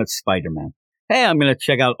Ultimate Spider-Man. Hey, I'm going to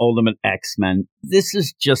check out Ultimate X-Men. This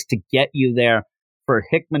is just to get you there. For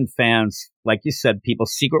Hickman fans, like you said, people,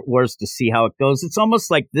 Secret Wars to see how it goes. It's almost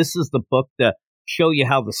like this is the book to show you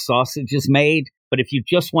how the sausage is made. But if you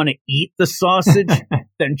just want to eat the sausage,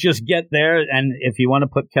 then just get there. And if you want to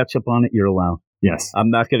put ketchup on it, you're allowed. Yes. I'm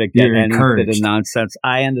not going to get any bit of nonsense.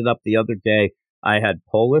 I ended up the other day, I had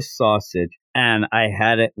Polish sausage and I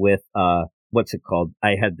had it with, what's it called?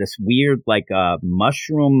 I had this weird,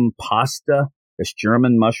 mushroom pasta, this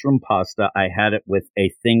German mushroom pasta. I had it with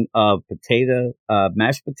a thing of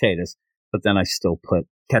mashed potatoes, but then I still put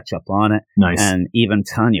ketchup on it. Nice. And even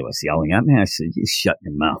Tanya was yelling at me. I said, you shut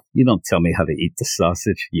your mouth. You don't tell me how to eat the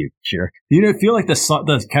sausage, you jerk. You feel like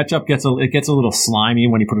the ketchup gets a little slimy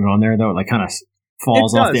when you put it on there, though? It like kind of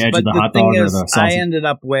falls off the edge of the hot dog or the sausage. I ended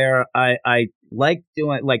up where I like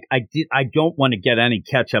doing, I don't want to get any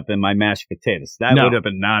ketchup in my mashed potatoes. That would have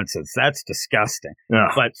been nonsense. That's disgusting. Ugh.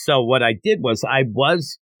 But so what I did was I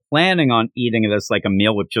was planning on eating it as like a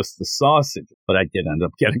meal with just the sausage, but I did end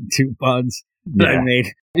up getting 2 buns. That I made.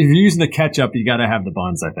 If you're using the ketchup, you got to have the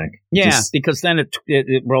buns, I think. Yeah, because then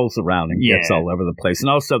it rolls around and gets all over the place.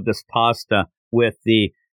 And also this pasta with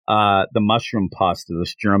the mushroom pasta,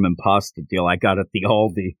 this German pasta deal, I got at the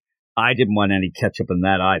Aldi. I didn't want any ketchup in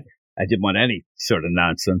that either. I didn't want any sort of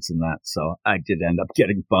nonsense in that. So I did end up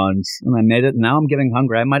getting buns, and I made it. Now I'm getting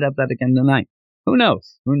hungry. I might have that again tonight. Who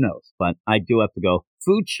knows? But I do have to go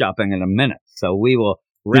food shopping in a minute. So we will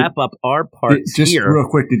wrap up our parts just here. Real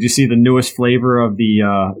quick, did you see the newest flavor of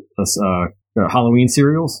the Halloween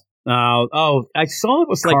cereals? I saw it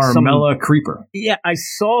was like Carmella Creeper. Yeah, I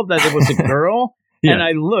saw that it was a girl, and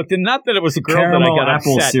I looked, and not that it was a girl Caramel that I got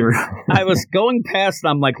apple upset. Cereal. I was going past,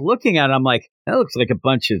 I'm like looking at it, I'm like, that looks like a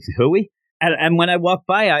bunch of hooey. And when I walked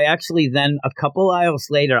by, I actually then, a couple aisles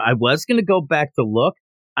later, I was going to go back to look.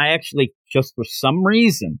 I actually, just for some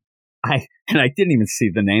reason, I didn't even see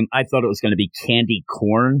the name. I thought it was going to be candy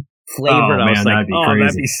corn flavored. Oh, I was man, like,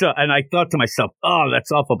 that'd be so. And I thought to myself,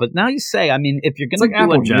 that's awful. But now you say, I mean, if you're going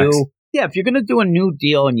to do if you're going to do a new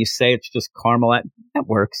deal and you say it's just caramel, that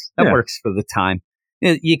works. That works for the time.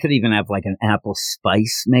 You could even have like an apple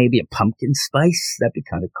spice, maybe a pumpkin spice. That'd be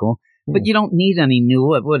kind of cool. But you don't need any new.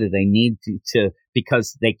 What do they need to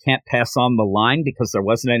because they can't pass on the line because there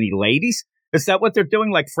wasn't any ladies? Is that what they're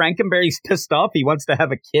doing? Like Frankenberry's pissed off. He wants to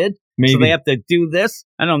have a kid. Maybe. So they have to do this?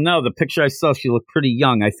 I don't know. The picture I saw, she looked pretty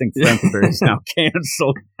young. I think Frankenberry's now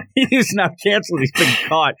canceled. He's not canceled. He's been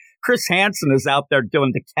caught. Chris Hansen is out there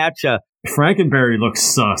doing To Catch a... Frankenberry looks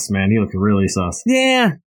sus, man. He looks really sus.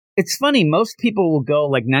 Yeah. It's funny. Most people will go,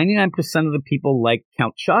 like 99% of the people like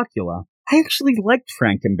Count Chocula. I actually liked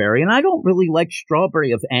Frankenberry, and I don't really like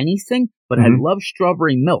strawberry of anything, but I love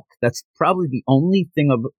strawberry milk. That's probably the only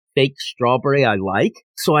thing of fake strawberry I like.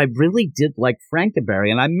 So I really did like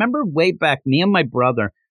Frankenberry. And I remember way back, me and my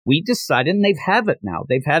brother, we decided, and they've had it now.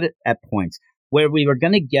 They've had it at points where we were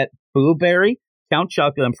going to get Boo Berry, Count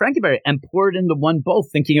Chocula and Frankie Berry and poured into one bowl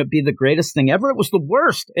thinking it'd be the greatest thing ever. It was the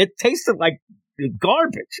worst. It tasted like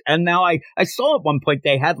garbage. And now I saw at one point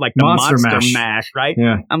they had like the Monster Mash, right?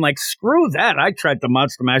 Yeah. I'm like, screw that. I tried the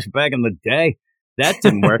Monster Mash back in the day. That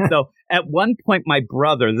didn't work. Though at one point, my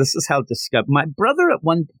brother, this is how disgusting. My brother at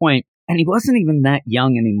one point, and he wasn't even that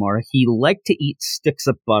young anymore, he liked to eat sticks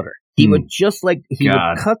of butter. He would just would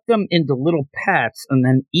cut them into little pats and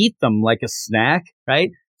then eat them like a snack, right?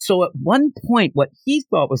 So at one point, what he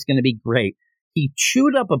thought was going to be great, he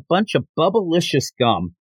chewed up a bunch of Bubblicious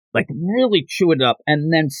gum, like really chew it up,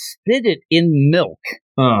 and then spit it in milk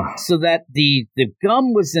so that the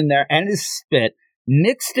gum was in there and his spit,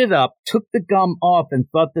 mixed it up, took the gum off, and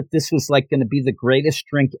thought that this was like going to be the greatest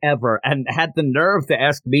drink ever, and had the nerve to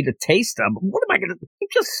ask me to taste them. What am I going to do? He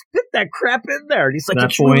just spit that crap in there. And he's like,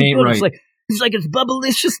 that boy ain't right. He's like, it's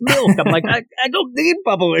Bubblicious milk. I'm like, I don't need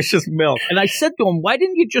Bubblicious milk. And I said to him, why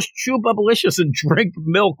didn't you just chew Bubblicious and drink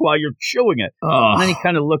milk while you're chewing it? And then he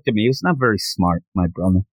kind of looked at me. He was not very smart, my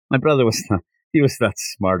brother. My brother was not. He was not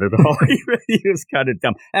smart at all. He was kind of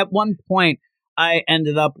dumb. At one point, I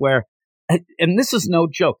ended up where, and this is no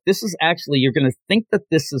joke. This is actually, you're going to think that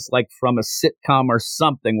this is like from a sitcom or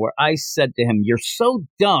something, where I said to him, you're so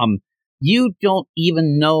dumb, you don't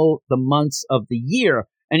even know the months of the year.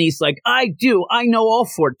 And he's like, I do. I know all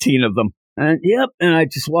 14 of them. And yep. And I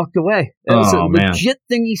just walked away. That was a legit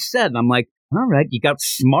thing he said. And I'm like, all right, you got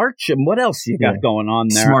Smarch, and what else you got going on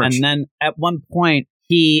there? Smarch. And then at one point,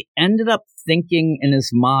 he ended up thinking in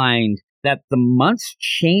his mind that the months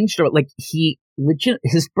changed, or like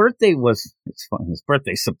his birthday was, it's fun, his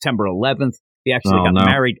birthday, September 11th. He actually got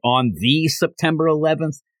married on the September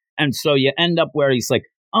 11th. And so you end up where he's like,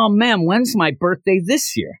 oh man, when's my birthday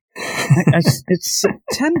this year? It's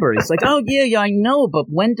September. He's like, oh yeah, I know, but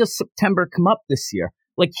when does September come up this year?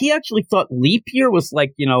 Like, he actually thought leap year was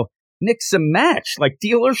like, mix and match, like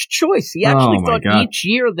dealer's choice. He actually thought each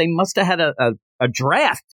year they must have had a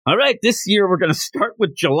draft. All right, this year we're going to start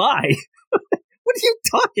with July. What are you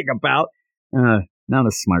talking about? Not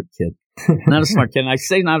a smart kid. Not a smart kid. And I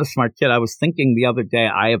say not a smart kid. I was thinking the other day,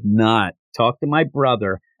 I have not talked to my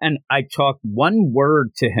brother, and I talked one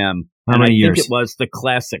word to him. How many years? I think it was the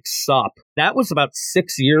classic sup. That was about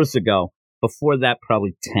 6 years ago. Before that,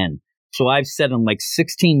 probably 10. So I've said in like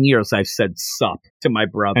 16 years, I've said sup to my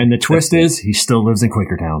brother. And the twist is, he still lives in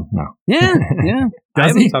Quakertown. No. Yeah. I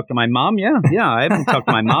haven't talked to my mom. Yeah. I haven't talked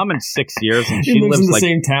to my mom in 6 years. And she lives in the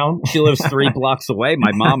same town. She lives 3 blocks away.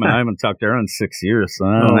 My mom, and I haven't talked to her in 6 years. So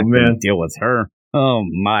I don't deal with her. Oh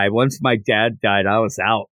my! Once my dad died, I was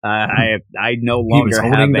out. I no longer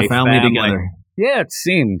have a family together. Yeah, it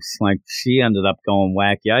seems like she ended up going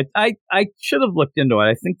wacky. I should have looked into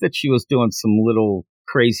it. I think that she was doing some little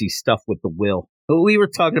crazy stuff with the will. But we were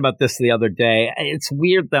talking about this the other day. It's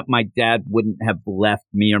weird that my dad wouldn't have left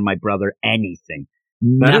me or my brother anything.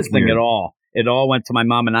 Nothing at all. It all went to my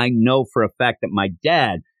mom. And I know for a fact that my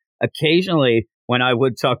dad, occasionally, when I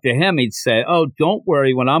would talk to him, he'd say, oh, don't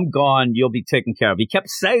worry. When I'm gone, you'll be taken care of. He kept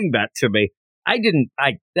saying that to me.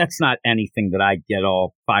 That's not anything that I get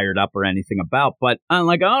all fired up or anything about. But I'm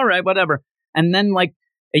like, all right, whatever. And then like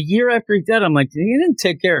a year after he died, I'm like, you didn't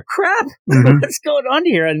take care of crap. Mm-hmm. What's going on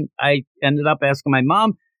here? And I ended up asking my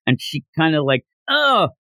mom, and she kind of like, oh,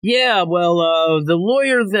 yeah, well, the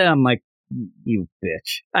lawyer then. I'm like, you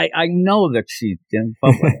bitch. I know that she didn't.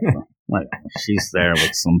 Whatever. She's there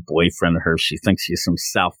with some boyfriend of hers. She thinks she's from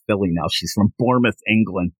South Philly now. She's from Bournemouth,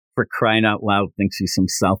 England. For crying out loud, thinks she's from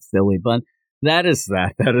South Philly. But that is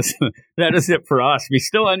it for us. We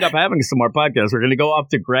still end up having some more podcasts. We're going to go off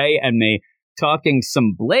to Gray and me talking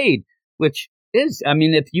some Blade, which is, I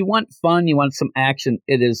mean, if you want fun, you want some action,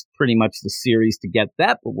 it is pretty much the series to get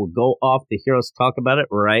that. But we'll go off to hear us talk about it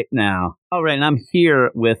right now. All right, and I'm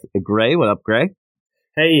here with Gray. What up, Gray?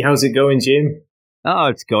 Hey, how's it going, Jim? Oh,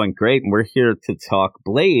 it's going great. And we're here to talk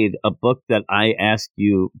Blade, a book that I asked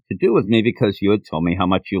you to do with me because you had told me how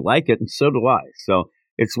much you like it, and so do I. So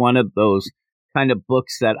it's one of those kind of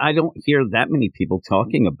books that I don't hear that many people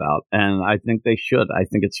talking about, and I think they should. I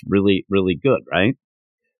think it's really, really good, right?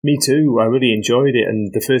 Me too. I really enjoyed it,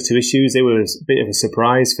 and the first 2 issues, they were a bit of a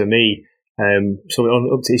surprise for me. So we're on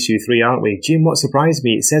up to issue 3, aren't we? Jim, what surprised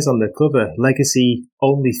me, it says on the cover, Legacy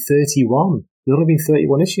only 31. There's only been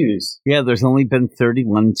 31 issues. Yeah, there's only been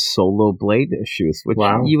 31 solo Blade issues, which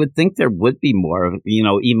you would think there would be more of,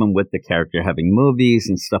 even with the character having movies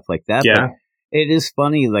and stuff like that. Yeah. But it is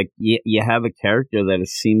funny, like, you have a character that it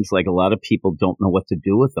seems like a lot of people don't know what to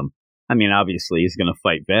do with him. I mean, obviously, he's going to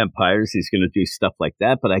fight vampires. He's going to do stuff like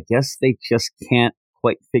that. But I guess they just can't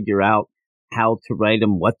quite figure out how to write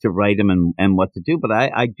him, what to write him, and what to do. But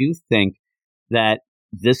I do think that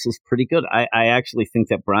this is pretty good. I actually think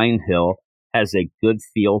that Brian Hill has a good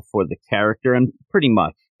feel for the character, and pretty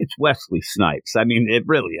much it's Wesley Snipes. I mean, it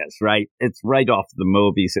really is, right? It's right off the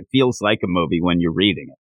movies. It feels like a movie when you're reading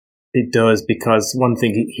it. It does, because one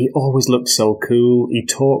thing, he always looks so cool.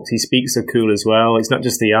 He speaks so cool as well. It's not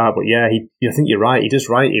just the art, but yeah, I think you're right. He does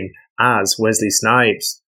write him as Wesley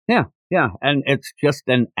Snipes. Yeah. And it's just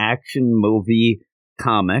an action movie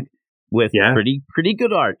comic with pretty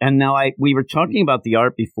good art. And now we were talking about the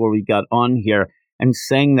art before we got on here and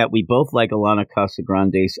saying that we both like Alana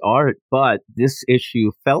Casagrande's art, but this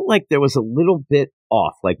issue felt like there was a little bit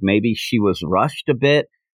off. Like maybe she was rushed a bit.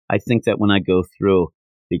 I think that when I go through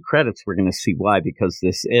the credits, we're going to see why, because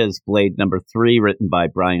this is Blade number 3, written by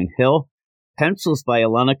Brian Hill, pencils by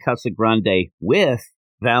Alana Casagrande with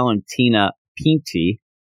Valentina Pinti,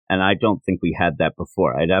 and I don't think we had that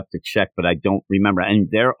before. I'd have to check, but I don't remember. And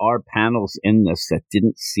there are panels in this that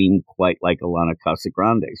didn't seem quite like Alana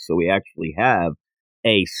Casagrande, so we actually have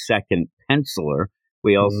a second penciler.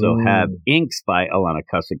 We also have inks by Alana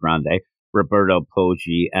Casagrande, Roberto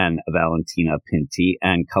Poggi, and Valentina Pinti,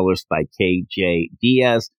 and colors by K.J.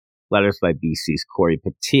 Diaz, letters by BC's Corey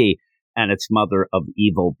Petit, and it's Mother of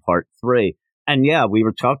Evil Part 3. And yeah, we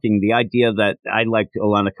were talking the idea that I liked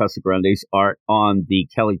Alana Casagrande's art on the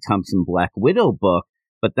Kelly Thompson Black Widow book,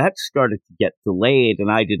 but that started to get delayed, and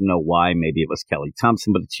I didn't know why. Maybe it was Kelly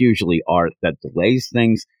Thompson, but it's usually art that delays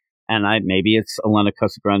things, and maybe it's Alana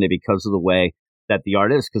Casagrande because of the way that the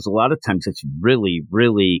art is, because a lot of times it's really,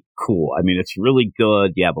 really cool. I mean, it's really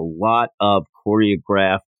good. You have a lot of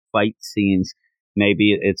choreographed fight scenes.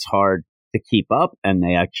 Maybe it's hard to keep up, and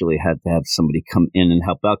they actually had to have somebody come in and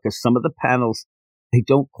help out, because some of the panels, they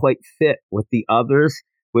don't quite fit with the others.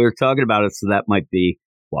 We were talking about it, so that might be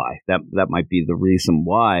why. That might be the reason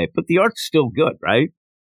why. But the art's still good, right?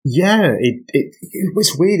 Yeah, it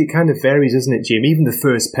was weird. It kind of varies, doesn't it, Jim? Even the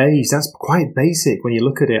first page, that's quite basic when you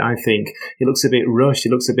look at it, I think. It looks a bit rushed, it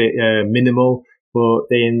looks a bit minimal, but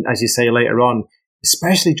then, as you say later on,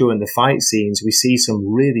 especially during the fight scenes, we see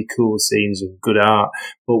some really cool scenes of good art.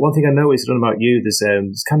 But one thing I noticed, I don't know about you,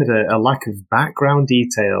 there's kind of a lack of background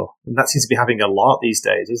detail. And that seems to be happening a lot these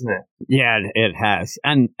days, isn't it? Yeah, it has.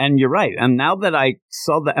 And you're right. And now that I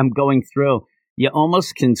saw that I'm going through, you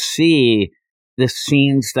almost can see the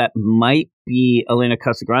scenes that might be Alana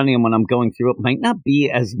Casagrande, and when I'm going through it, might not be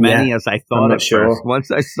as many as I thought at first. Once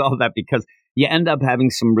I saw that, because you end up having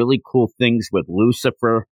some really cool things with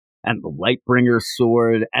Lucifer and the Lightbringer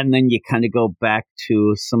sword, and then you kind of go back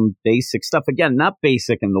to some basic stuff. Again, not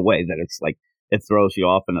basic in the way that it's like it throws you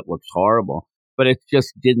off and it looks horrible, but it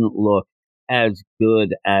just didn't look as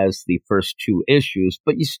good as the first 2 issues,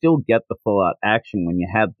 but you still get the full-out action when you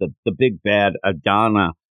have the big bad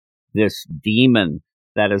Adana, this demon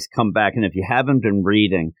that has come back. And if you haven't been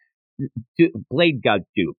reading, Blade got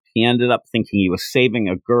duped. He ended up thinking he was saving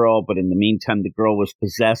a girl, but in the meantime, the girl was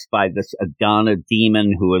possessed by this Adana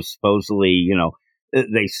demon who is supposedly,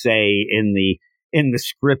 they say in the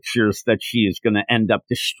scriptures that she is going to end up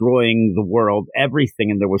destroying the world, everything.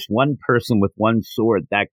 And there was one person with one sword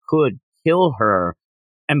that could kill her.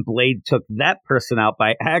 And Blade took that person out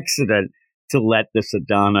by accident to let this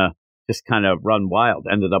Adana just kind of run wild,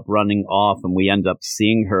 ended up running off, and we end up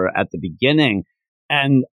seeing her at the beginning.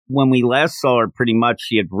 And when we last saw her, pretty much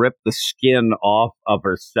she had ripped the skin off of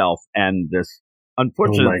herself. And this,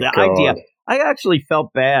 unfortunately, idea, I actually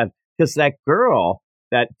felt bad, because that girl,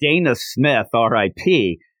 that Dana Smith,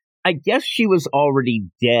 R.I.P., I guess she was already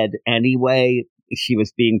dead anyway. She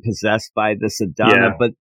was being possessed by this Adana,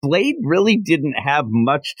 but Blade really didn't have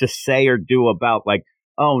much to say or do about, like,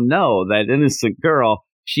 oh no, that innocent girl,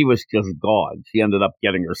 she was just gone. She ended up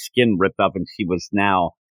getting her skin ripped up, and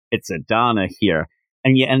it's Adana here.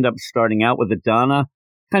 And you end up starting out with Adana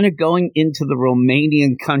kind of going into the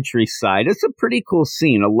Romanian countryside. It's a pretty cool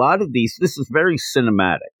scene. A lot of this is very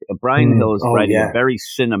cinematic. Brian Hill is writing a very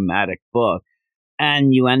cinematic book.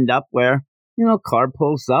 And you end up where, car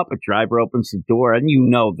pulls up, a driver opens the door, and you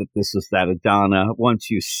know that this is that Adana once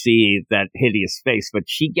you see that hideous face. But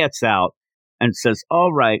she gets out and says,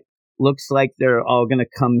 all right, looks like they're all going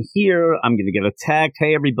to come here. I'm going to get attacked.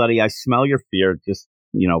 Hey, everybody, I smell your fear. Just,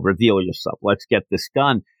 reveal yourself. Let's get this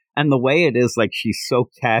done. And the way it is, like, she's so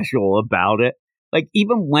casual about it. Like,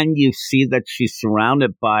 even when you see that she's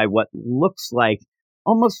surrounded by what looks like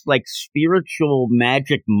almost like spiritual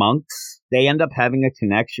magic monks, they end up having a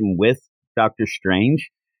connection with Doctor Strange,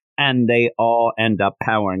 and they all end up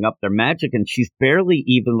powering up their magic. And she's barely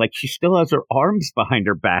even, like, she still has her arms behind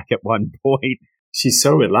her back at one point. She's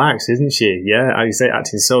so relaxed, isn't she? Yeah, I say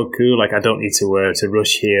acting so cool. Like, I don't need to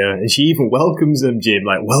rush here, and she even welcomes them, Jim.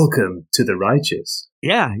 Like, welcome to the righteous.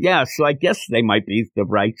 Yeah. So I guess they might be the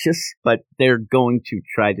righteous, but they're going to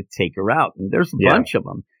try to take her out, and there's a bunch of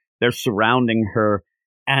them. They're surrounding her,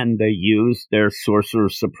 and they use their Sorcerer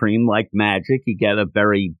Supreme like magic. You get a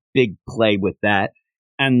very big play with that.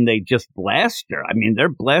 And they just blast her. I mean, they're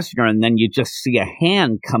blasting her, and then you just see a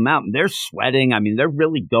hand come out, and they're sweating. I mean, they're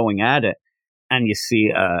really going at it. And you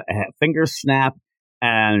see a finger snap,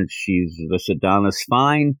 and this Adonis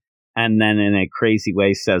fine. And then in a crazy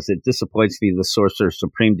way says, it disappoints me the Sorcerer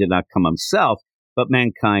Supreme did not come himself, but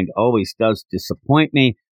mankind always does disappoint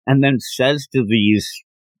me. And then says to these,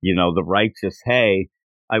 the righteous, hey,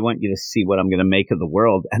 I want you to see what I'm going to make of the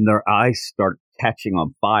world. And their eyes start catching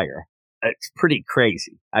on fire. It's pretty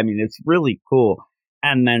crazy. I mean, it's really cool.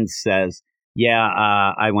 And then says,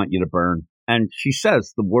 I want you to burn. And she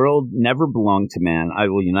says, the world never belonged to man. I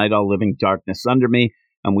will unite all living darkness under me,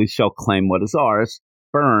 and we shall claim what is ours.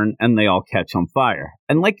 Burn, and they all catch on fire.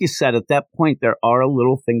 And like you said, at that point, there are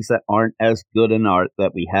little things that aren't as good in art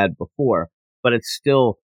that we had before, but it's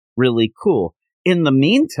still really cool. In the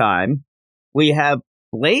meantime, we have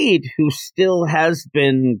Blade, who still has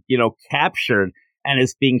been, captured and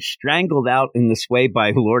is being strangled out in this way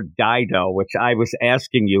by Lord Dido, which I was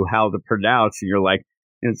asking you how to pronounce, and you're like,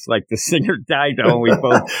 it's like the singer Dido, and we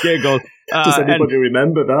both giggled. Does anybody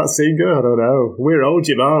remember that singer? I don't know. We're old,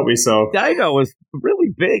 Jim, aren't we? So Dido was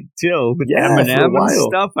really big, too, with Eminem and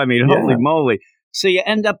stuff. I mean, holy moly. So you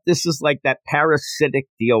end up, this is like that parasitic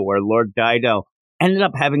deal where Lord Dido ended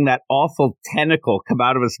up having that awful tentacle come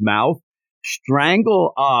out of his mouth,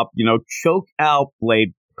 strangle up, choke out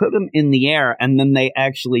Blade, put them in the air, and then they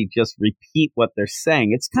actually just repeat what they're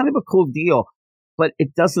saying. It's kind of a cool deal, but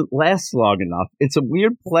it doesn't last long enough. It's a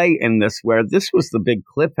weird play in this where this was the big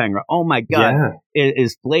cliffhanger. Oh my God,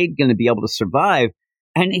 is Blade going to be able to survive?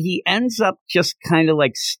 And he ends up just kind of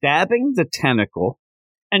like stabbing the tentacle,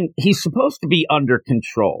 and he's supposed to be under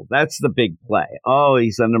control. That's the big play. Oh,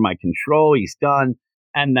 he's under my control. He's done.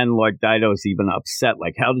 And then Lord Dido's even upset.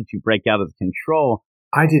 Like, how did you break out of the control?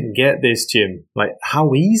 I didn't get this, Jim. Like,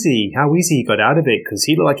 how easy he got out of it, because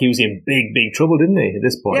he looked like he was in big, big trouble, didn't he, at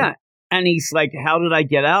this point? Yeah, and he's like, how did I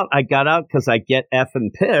get out? I got out because I get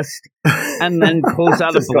effing pissed, and then pulls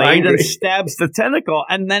out a blade and stabs the tentacle.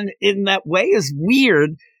 And then in that way is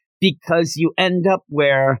weird, because you end up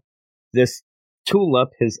where this Tulip,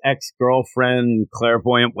 his ex-girlfriend,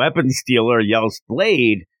 clairvoyant weapons dealer, yells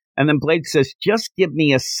Blade, and then Blade says, just give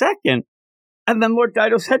me a second. And then Lord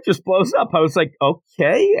Dido's head just blows up. I was like,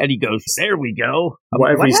 okay. And he goes, there we go.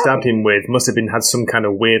 Whatever he stabbed him with must have had some kind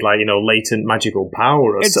of weird, latent magical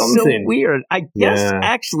power or something. It's so weird. I guess,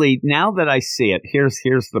 actually, now that I see it, here's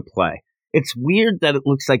the play. It's weird that it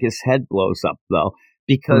looks like his head blows up, though,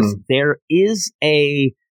 because there is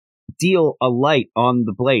a light on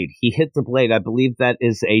the blade. He hit the blade. I believe that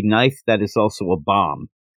is a knife that is also a bomb.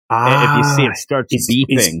 If you see it starts beeping.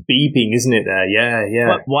 It's beeping, isn't it there? Yeah.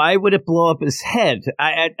 But why would it blow up his head?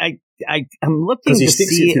 I'm looking to see. Because he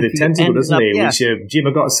sticks it to the tentacle, doesn't he? Which, Jim,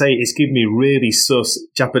 I've got to say, it's giving me really sus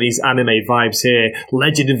Japanese anime vibes here.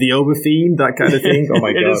 Legend of the Overfiend, that kind of thing. Oh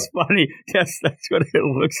my God. It is funny. Yes, that's what it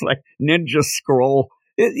looks like. Ninja Scroll.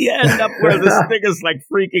 You end up where this thing is like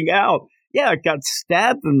freaking out. Yeah, it got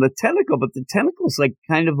stabbed in the tentacle, but the tentacle's like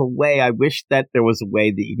kind of a way. I wish that there was a way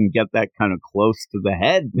that you can get that kind of close to the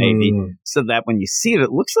head, maybe, so that when you see it,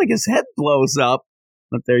 it looks like his head blows up.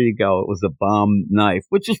 But there you go. It was a bomb knife,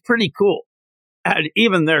 which is pretty cool. And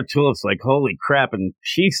even there, Tulip's like, holy crap. And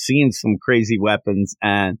she's seen some crazy weapons,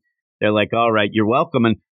 and they're like, all right, you're welcome.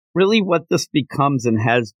 And really what this becomes and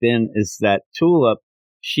has been is that Tulip,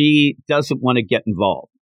 she doesn't want to get involved.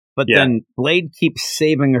 But then Blade keeps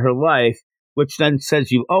saving her life, which then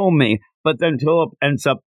says, you owe me. But then Tulip ends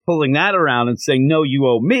up pulling that around and saying, no, you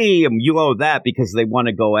owe me, and you owe that, because they want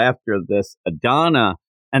to go after this Adana.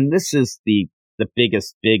 And this is the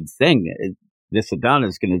biggest big thing. This Adana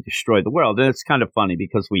is going to destroy the world. And it's kind of funny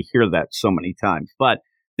because we hear that so many times. But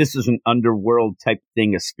this is an underworld type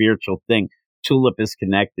thing, a spiritual thing. Tulip is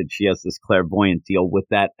connected. She has this clairvoyant deal with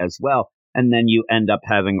that as well. And then you end up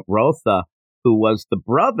having Rotha, who was the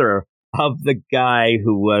brother of the guy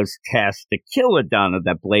who was tasked to kill Adana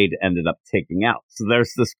that Blade ended up taking out. So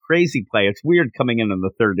there's this crazy play. It's weird coming in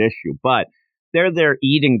the third issue, but they're there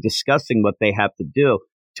eating, discussing what they have to do.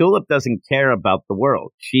 Tulip doesn't care about the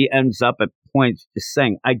world. She ends up at points just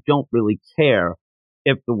saying, I don't really care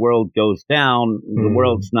if the world goes down. The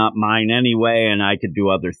world's not mine anyway, and I could do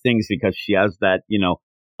other things, because she has that,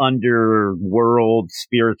 underworld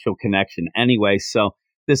spiritual connection anyway. So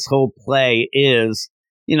this whole play is,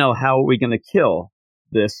 how are we going to kill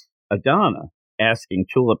this Adana? Asking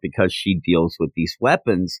Tulip because she deals with these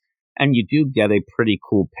weapons. And you do get a pretty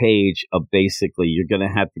cool page of basically you're going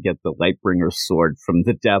to have to get the Lightbringer sword from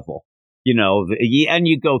the devil. And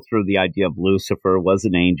you go through the idea of Lucifer was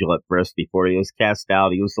an angel at first before he was cast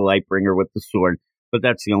out. He was the Lightbringer with the sword, but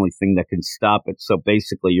that's the only thing that can stop it. So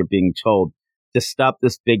basically you're being told to stop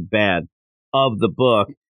this big bad of the book.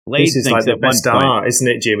 Blade this is like the best art, isn't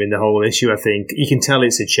it, Jim, in the whole issue, I think. You can tell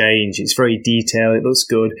it's a change. It's very detailed. It looks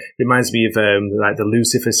good. It reminds me of like the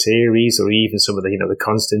Lucifer series or even some of the, the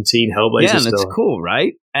Constantine Hellblazer stuff. Yeah, and it's cool,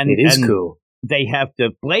 right? And it is cool. They have to,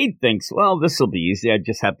 Blade thinks, well, this will be easy. I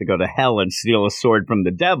just have to go to hell and steal a sword from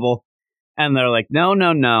the devil. And they're like, no.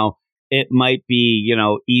 It might be,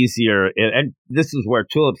 easier. And this is where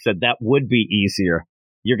Tulip said that would be easier.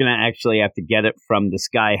 You're going to actually have to get it from this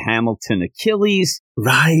guy, Hamilton Achilles.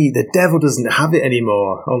 Right, the devil doesn't have it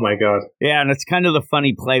anymore. Oh, my God. Yeah, and it's kind of the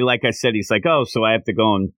funny play. Like I said, he's like, oh, so I have to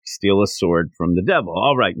go and steal a sword from the devil.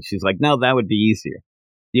 All right. And she's like, no, that would be easier.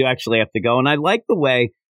 You actually have to go. And I like the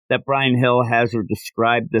way that Brian Hill has her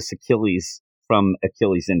describe this Achilles from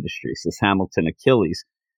Achilles Industries, this Hamilton Achilles,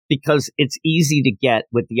 because it's easy to get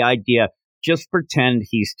with the idea, just pretend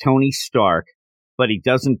he's Tony Stark, but he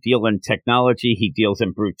doesn't deal in technology, he deals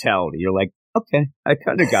in brutality. You're like, okay, I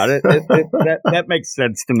kind of got it. That makes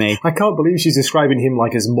sense to me. I can't believe she's describing him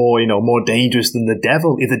like as more, more dangerous than the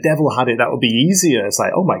devil. If the devil had it, that would be easier. It's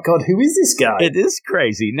like, oh my God, who is this guy? It is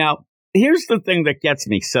crazy. Now, here's the thing that gets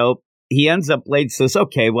me. So he ends up, Blade says,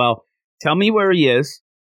 okay, well, tell me where he is.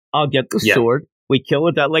 I'll get the sword. We kill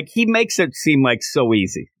it. Like, he makes it seem like so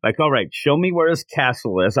easy. Like, all right, show me where his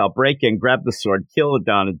castle is. I'll break in, grab the sword, kill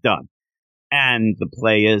Adana, done. And the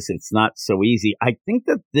play is, it's not so easy. I think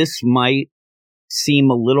that this might seem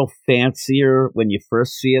a little fancier when you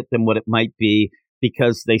first see it than what it might be,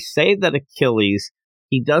 because they say that Achilles,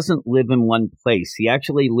 he doesn't live in one place. He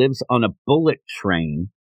actually lives on a bullet train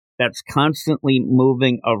that's constantly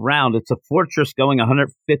moving around. It's a fortress going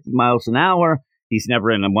 150 miles an hour. He's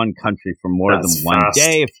never in one country for more than one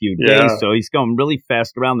day, a few days. So he's going really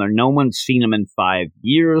fast around there. No one's seen him in 5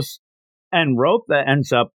 years. And Rotha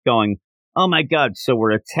ends up going, oh my God, so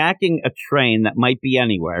we're attacking a train that might be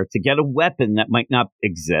anywhere to get a weapon that might not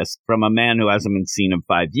exist from a man who hasn't been seen in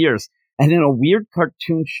 5 years. And in a weird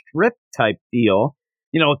cartoon strip type deal,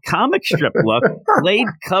 a comic strip look, Blade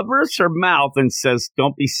covers her mouth and says,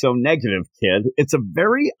 don't be so negative, kid. It's a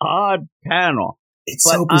very odd panel. It's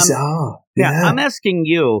so bizarre. Yeah, I'm asking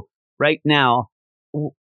you right now,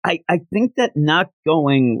 I think that not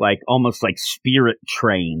going like almost like Spirit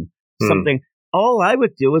Train, something, all I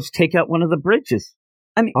would do is take out one of the bridges.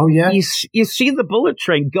 I mean, you see the bullet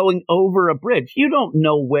train going over a bridge. You don't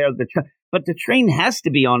know where but the train has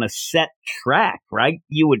to be on a set track, right?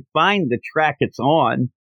 You would find the track it's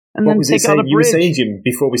on and then take out a bridge. You were saying, Jim,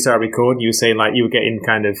 before we started recording, you were saying like you were getting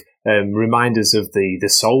kind of reminders of the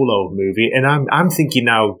Solo movie. And I'm thinking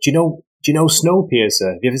now, do you know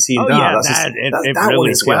Snowpiercer? Have you ever seen that? Yeah, that really one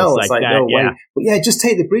as well. Like it's like, that, no way. But just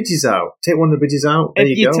take the bridges out. Take one of the bridges out. There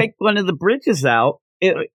if you go. take one of the bridges out,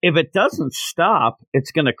 if it doesn't stop,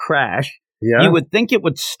 it's going to crash. Yeah. You would think it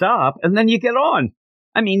would stop, and then you get on.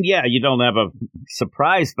 I mean, you don't have a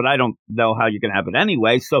surprise, but I don't know how you're going to have it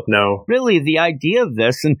anyway. So no. Really, the idea of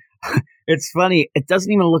this, and it's funny, it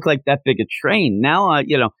doesn't even look like that big a train. Now,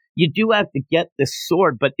 you do have to get this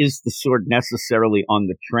sword, but is the sword necessarily on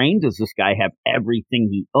the train? Does this guy have everything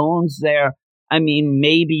he owns there? I mean,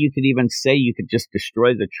 maybe you could even say you could just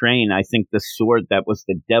destroy the train. I think the sword that was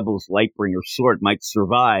the Devil's Lightbringer sword might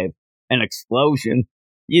survive an explosion.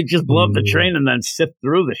 You just blow up the train and then sift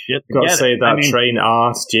through the shit. Got to say that train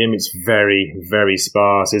art, Jim, it's very, very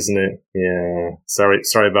sparse, isn't it? Yeah.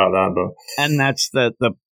 Sorry about that, but and that's the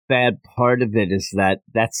bad part of it is that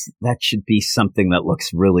should be something that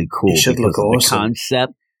looks really cool. It should look awesome. The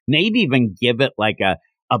concept, maybe even give it like a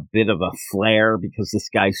bit of a flair because this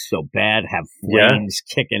guy's so bad. Have flames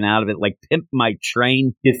kicking out of it, like Pimp My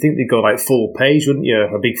Train. You'd think they'd go like full page, wouldn't you?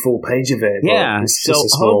 A big full page of it. Yeah. So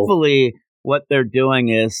hopefully what they're doing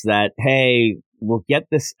is that, hey, we'll get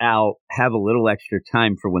this out, have a little extra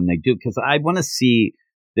time for when they do, because I want to see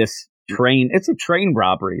this train. It's a train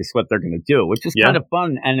robbery is what they're going to do, which is kind of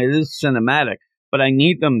fun, and it is cinematic, but I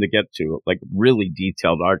need them to get to like really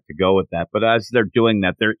detailed art to go with that. But as they're doing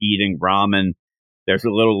that, they're eating ramen. There's a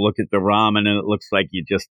little look at the ramen, and it looks like you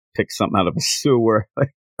just picked something out of a sewer.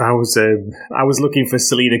 I was looking for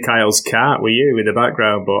Selena Kyle's cat, were you, in the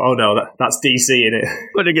background? But oh no, that's DC, innit?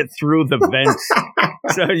 Putting it through the vents.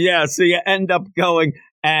 So you end up going,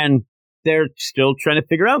 and they're still trying to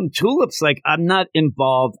figure out. And Tulip's like, I'm not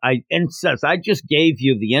involved. And says, I just gave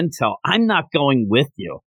you the intel. I'm not going with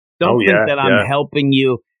you. Don't think that I'm helping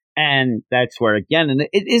you. And that's where, again, and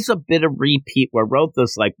it is a bit of repeat where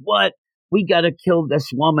Rotha's like, what? We got to kill this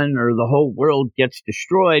woman or the whole world gets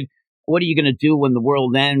destroyed. What are you going to do when the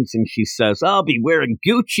world ends? And she says, I'll be wearing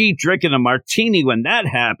Gucci, drinking a martini when that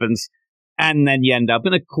happens. And then you end up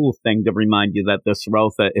in a cool thing to remind you that this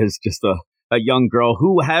Rotha is just a young girl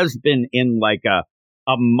who has been in like a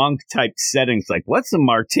monk type settings. Like, what's a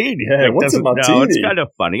martini? Yeah, like, what's a martini? No, it's kind of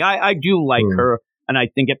funny. I do like her, and I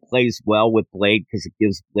think it plays well with Blade because it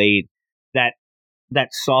gives Blade that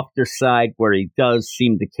softer side where he does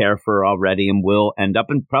seem to care for her already and will end up,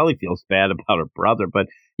 and probably feels bad about her brother, but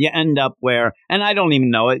you end up where, and I don't even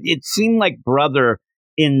know, it seemed like brother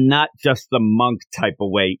in not just the monk type of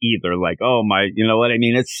way either. Like, oh my, you know what I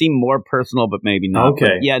mean? It seemed more personal, but maybe not. Okay.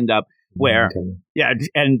 But you end up where,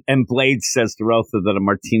 and Blade says to Rotha that a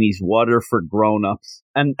martini's water for grown-ups.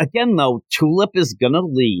 And again, though, Tulip is going to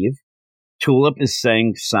leave. Tulip is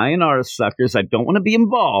saying, sayonara, suckers, I don't want to be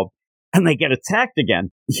involved. And they get attacked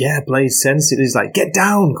again. Yeah, Blade sensed it. He's like, get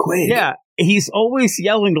down, quick. Yeah, he's always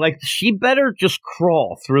yelling, like, she better just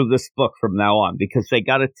crawl through this book from now on, because they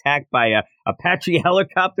got attacked by a Apache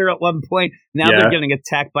helicopter at one point. Now they're getting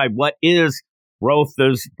attacked by what is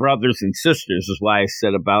Rotha's brothers and sisters, is why I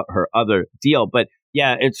said about her other deal. But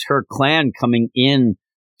yeah, it's her clan coming in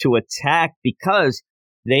to attack because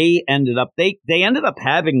they ended up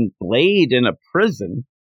having Blade in a prison.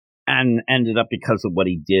 And ended up because of what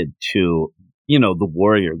he did to, the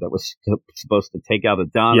warrior that was supposed to take out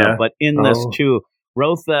Adana. Yeah. But in this, too,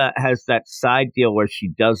 Rotha has that side deal where she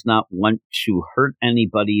does not want to hurt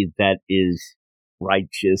anybody that is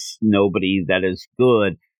righteous, nobody that is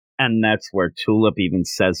good. And that's where Tulip even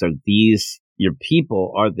says, are these your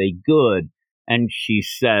people? Are they good? And she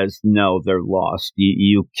says, no, they're lost.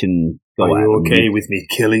 You can go Are at you them. okay with me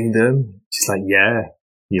killing them? She's like, yeah.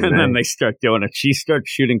 And then they start doing it. She starts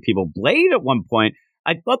shooting people. Blade at one point,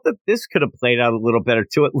 I thought that this could have played out a little better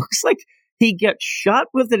too. It looks like he gets shot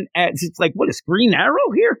with an, it's like, what is Green Arrow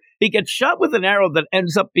here? He gets shot with an arrow that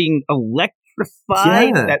ends up being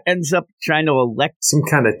electrified, that ends up trying to some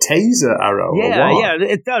kind of taser arrow. Yeah,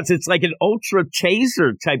 it does. It's like an ultra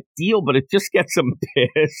taser type deal, but it just gets him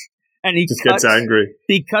pissed. And he gets angry.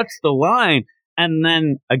 He cuts the line. And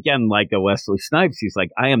then, again, like a Wesley Snipes, he's like,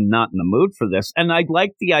 I am not in the mood for this. And I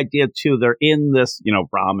like the idea, too. They're in this,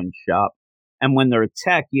 ramen shop. And when they're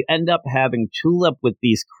attacked, you end up having Tulip with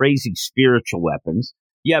these crazy spiritual weapons.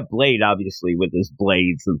 You have Blade, obviously, with his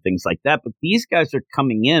blades and things like that. But these guys are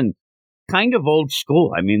coming in kind of old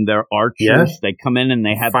school. I mean, they're archers. Yeah. They come in and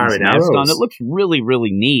they have these masks on. It looks really,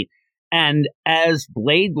 really neat. And as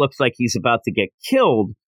Blade looks like he's about to get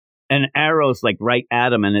killed, an arrow's like right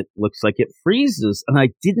at him, and it looks like it freezes. And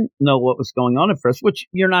I didn't know what was going on at first, which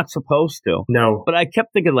you're not supposed to. No. But I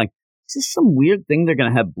kept thinking, like, is this some weird thing they're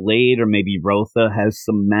going to have Blade, or maybe Rotha has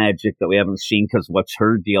some magic that we haven't seen because what's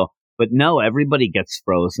her deal? But no, everybody gets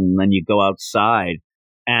frozen. And then you go outside,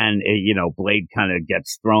 and, Blade kind of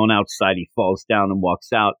gets thrown outside. He falls down and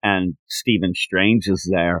walks out, and Stephen Strange is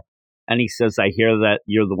there. And he says, I hear that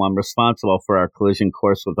you're the one responsible for our collision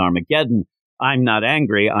course with Armageddon. I'm not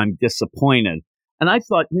angry. I'm disappointed. And I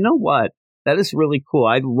thought, you know what? That is really cool.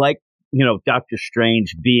 I like, Doctor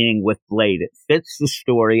Strange being with Blade. It fits the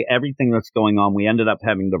story, everything that's going on. We ended up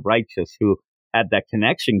having the Righteous who had that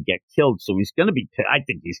connection get killed. So he's going to be pissed. I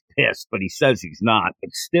think he's pissed, but he says he's not.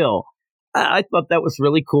 But still, I thought that was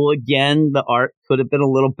really cool. Again, the art could have been a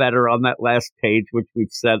little better on that last page, which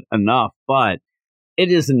we've said enough. But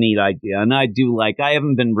it is a neat idea. And I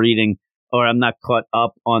haven't been reading, or I'm not caught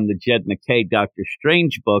up on the Jed MacKay Doctor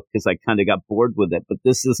Strange book because I kind of got bored with it. But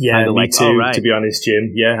this is kind of like, too, all right. To be honest,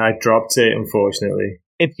 Jim. Yeah, I dropped it, unfortunately.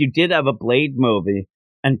 If you did have a Blade movie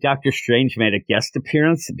and Doctor Strange made a guest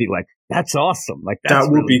appearance, it'd be like, that's awesome. Like that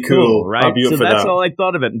would really be cool, right? I'll be up so for that's that. all I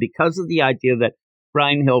thought of it. And because of the idea that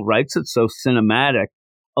Brian Hill writes it so cinematic,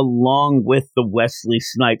 along with the Wesley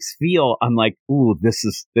Snipes feel, I'm like, ooh, this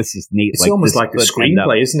is neat. It's almost like a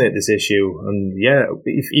screenplay, isn't it, this issue? And yeah,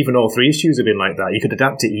 if even all three issues have been like that, you could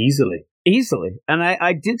adapt it easily. And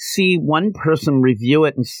I did see one person review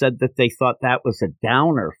it and said that they thought that was a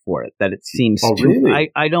downer for it, that it seems really?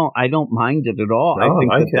 I don't mind it at all.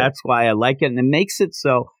 I think that's why I like it. And it makes it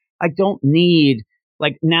so I don't need,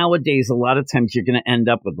 like nowadays, a lot of times you're going to end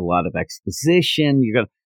up with a lot of exposition.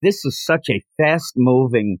 This is such a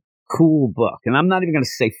fast-moving, cool book. And I'm not even going to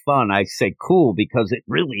say fun. I say cool because it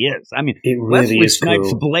really is. I mean, it really Wesley Snipes'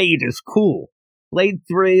 cool. Blade is cool. Blade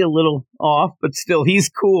 3, a little off, but still, he's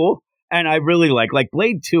cool. And I really like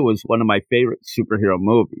Blade 2 is one of my favorite superhero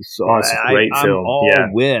movies. So it's a great film. I'm all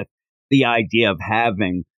with the idea of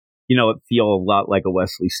having, it feel a lot like a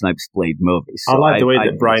Wesley Snipes Blade movie. So I like the way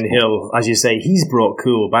that Brian Hill, as you say, he's brought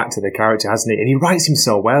cool back to the character, hasn't he? And he writes him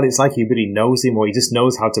so well. It's like he really knows him, or he just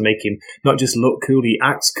knows how to make him not just look cool, he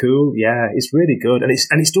acts cool. Yeah, it's really good. And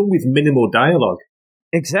it's done with minimal dialogue.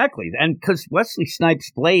 Exactly. And because Wesley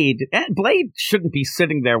Snipes Blade shouldn't be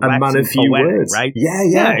sitting there waxing a man of few poetic, words. Right?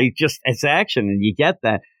 Yeah. It's action, and you get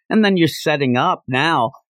that. And then you're setting up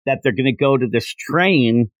now that they're going to go to this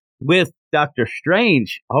train with Doctor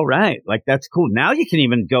Strange. All right. That's cool. Now you can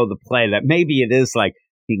even go the play that maybe it is like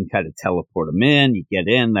you can kind of teleport them in, you get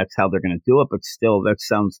in, that's how they're going to do it. But still, that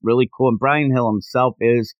sounds really cool. And Brian Hill himself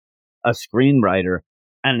is a screenwriter,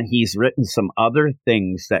 and he's written some other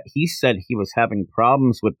things that he said he was having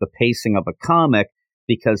problems with the pacing of a comic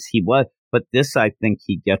because but this, I think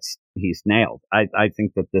he's nailed. I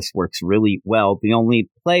think that this works really well. The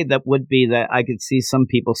only play that would be that I could see some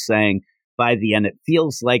people saying, by the end, it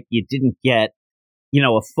feels like you didn't get,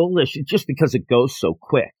 a full issue just because it goes so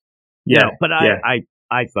quick. Yeah. But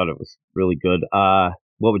I thought it was really good.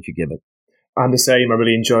 What would you give it? I'm the same. I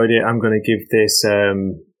really enjoyed it. I'm going to give this,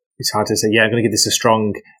 it's hard to say. Yeah, I'm going to give this a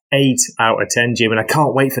strong 8 out of 10, Jim. And I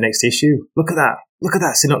can't wait for next issue. Look at that. Look at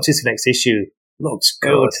that synopsis for next issue. Looks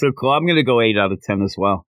good. It looks so cool. I'm going to go 8 out of 10 as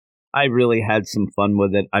well. I really had some fun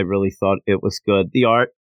with it. I really thought it was good. The art,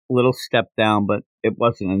 little step down, but it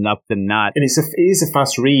wasn't enough to not. And it is a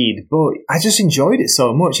fast read, but I just enjoyed it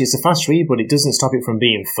so much. It's a fast read, but it doesn't stop it from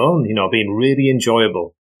being fun, being really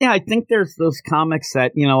enjoyable. Yeah, I think there's those comics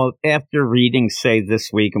that, after reading, say, this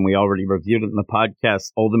week, and we already reviewed it in the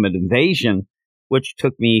podcast, Ultimate Invasion, which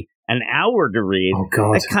took me an hour to read. Oh,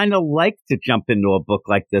 God. I kind of like to jump into a book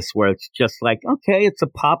like this where it's just like, okay, it's a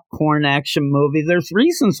popcorn action movie. There's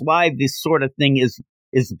reasons why this sort of thing is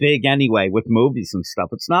big anyway with movies and stuff.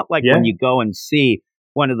 It's not like when you go and see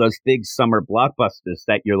one of those big summer blockbusters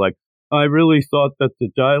that you're like, I really thought that the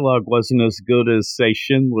dialogue wasn't as good as, say,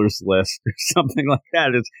 Schindler's List or something like that.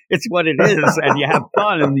 It's what it is, and you have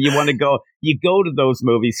fun, and you want to go. You go to those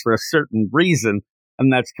movies for a certain reason,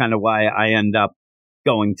 and that's kind of why I end up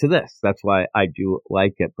going to this. That's why I do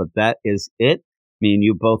like it. But that is it. Me and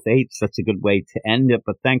you both 8. That's a good way to end it.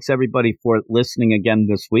 But thanks everybody for listening again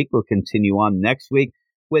this week. We'll continue on next week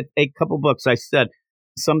with a couple books. I said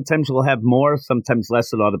sometimes we'll have more, sometimes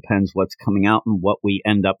less. It all depends what's coming out and what we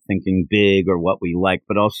end up thinking big or what we like.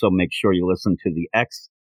 But also make sure you listen to the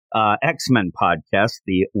X-Men podcast,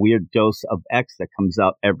 the Weird Dose of X, that comes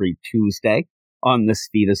out every Tuesday on this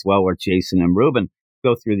feed as well, where Jason and Ruben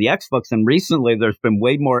go through the X books. And recently there's been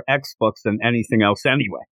way more X books than anything else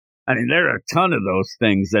anyway. I mean, there are a ton of those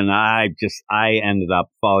things, and I ended up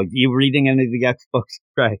following. You reading any of the X books,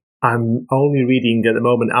 Trey? I'm only reading at the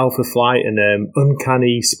moment Alpha Flight and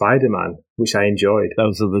Uncanny Spider-Man, which I enjoyed.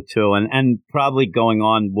 Those are the two. And probably going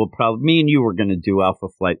on, me and you were going to do Alpha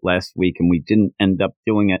Flight last week, and we didn't end up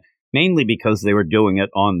doing it, mainly because they were doing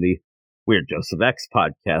it on the Weird Dose of X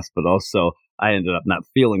podcast, but also I ended up not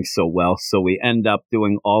feeling so well, so we end up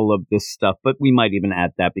doing all of this stuff. But we might even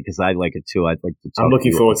add that because I like it too. I'd like to talk. I'm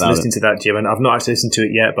looking forward to listening to that, Jim, and I've not actually listened to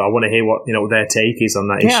it yet, but I want to hear what their take is on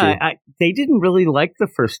that issue. Yeah, they didn't really like the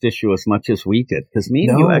first issue as much as we did, because me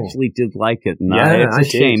and you actually did like it. And it's a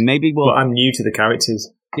shame. Maybe but I'm new to the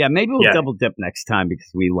characters. Yeah, maybe we'll double dip next time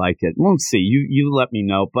because we like it. We'll see. You let me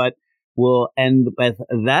know, but. We'll end with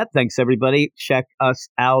that. Thanks, everybody. Check us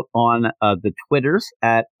out on the Twitters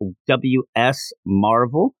at WS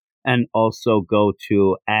Marvel, and also go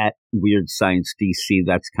to at Weird Science DC.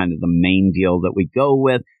 That's kind of the main deal that we go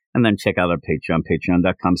with. And then check out our Patreon,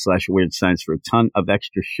 patreon.com/Weird Science, for a ton of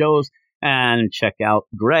extra shows. And check out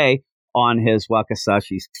Gray on his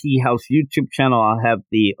Wakasashi's Tea House YouTube channel. I'll have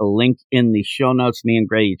the link in the show notes. Me and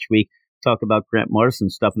Gray each week talk about Grant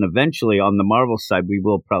Morrison stuff, and eventually on the Marvel side we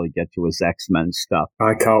will probably get to his X-Men stuff.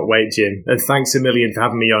 I can't wait, Jim, and thanks a million for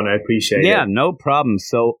having me on. I appreciate it. Yeah, no problem.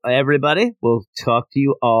 So everybody, we'll talk to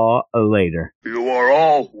you all later. You are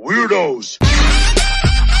all weirdos.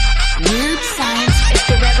 Weird science is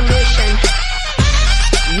the revolution.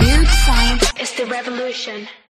 Weird science is the revolution.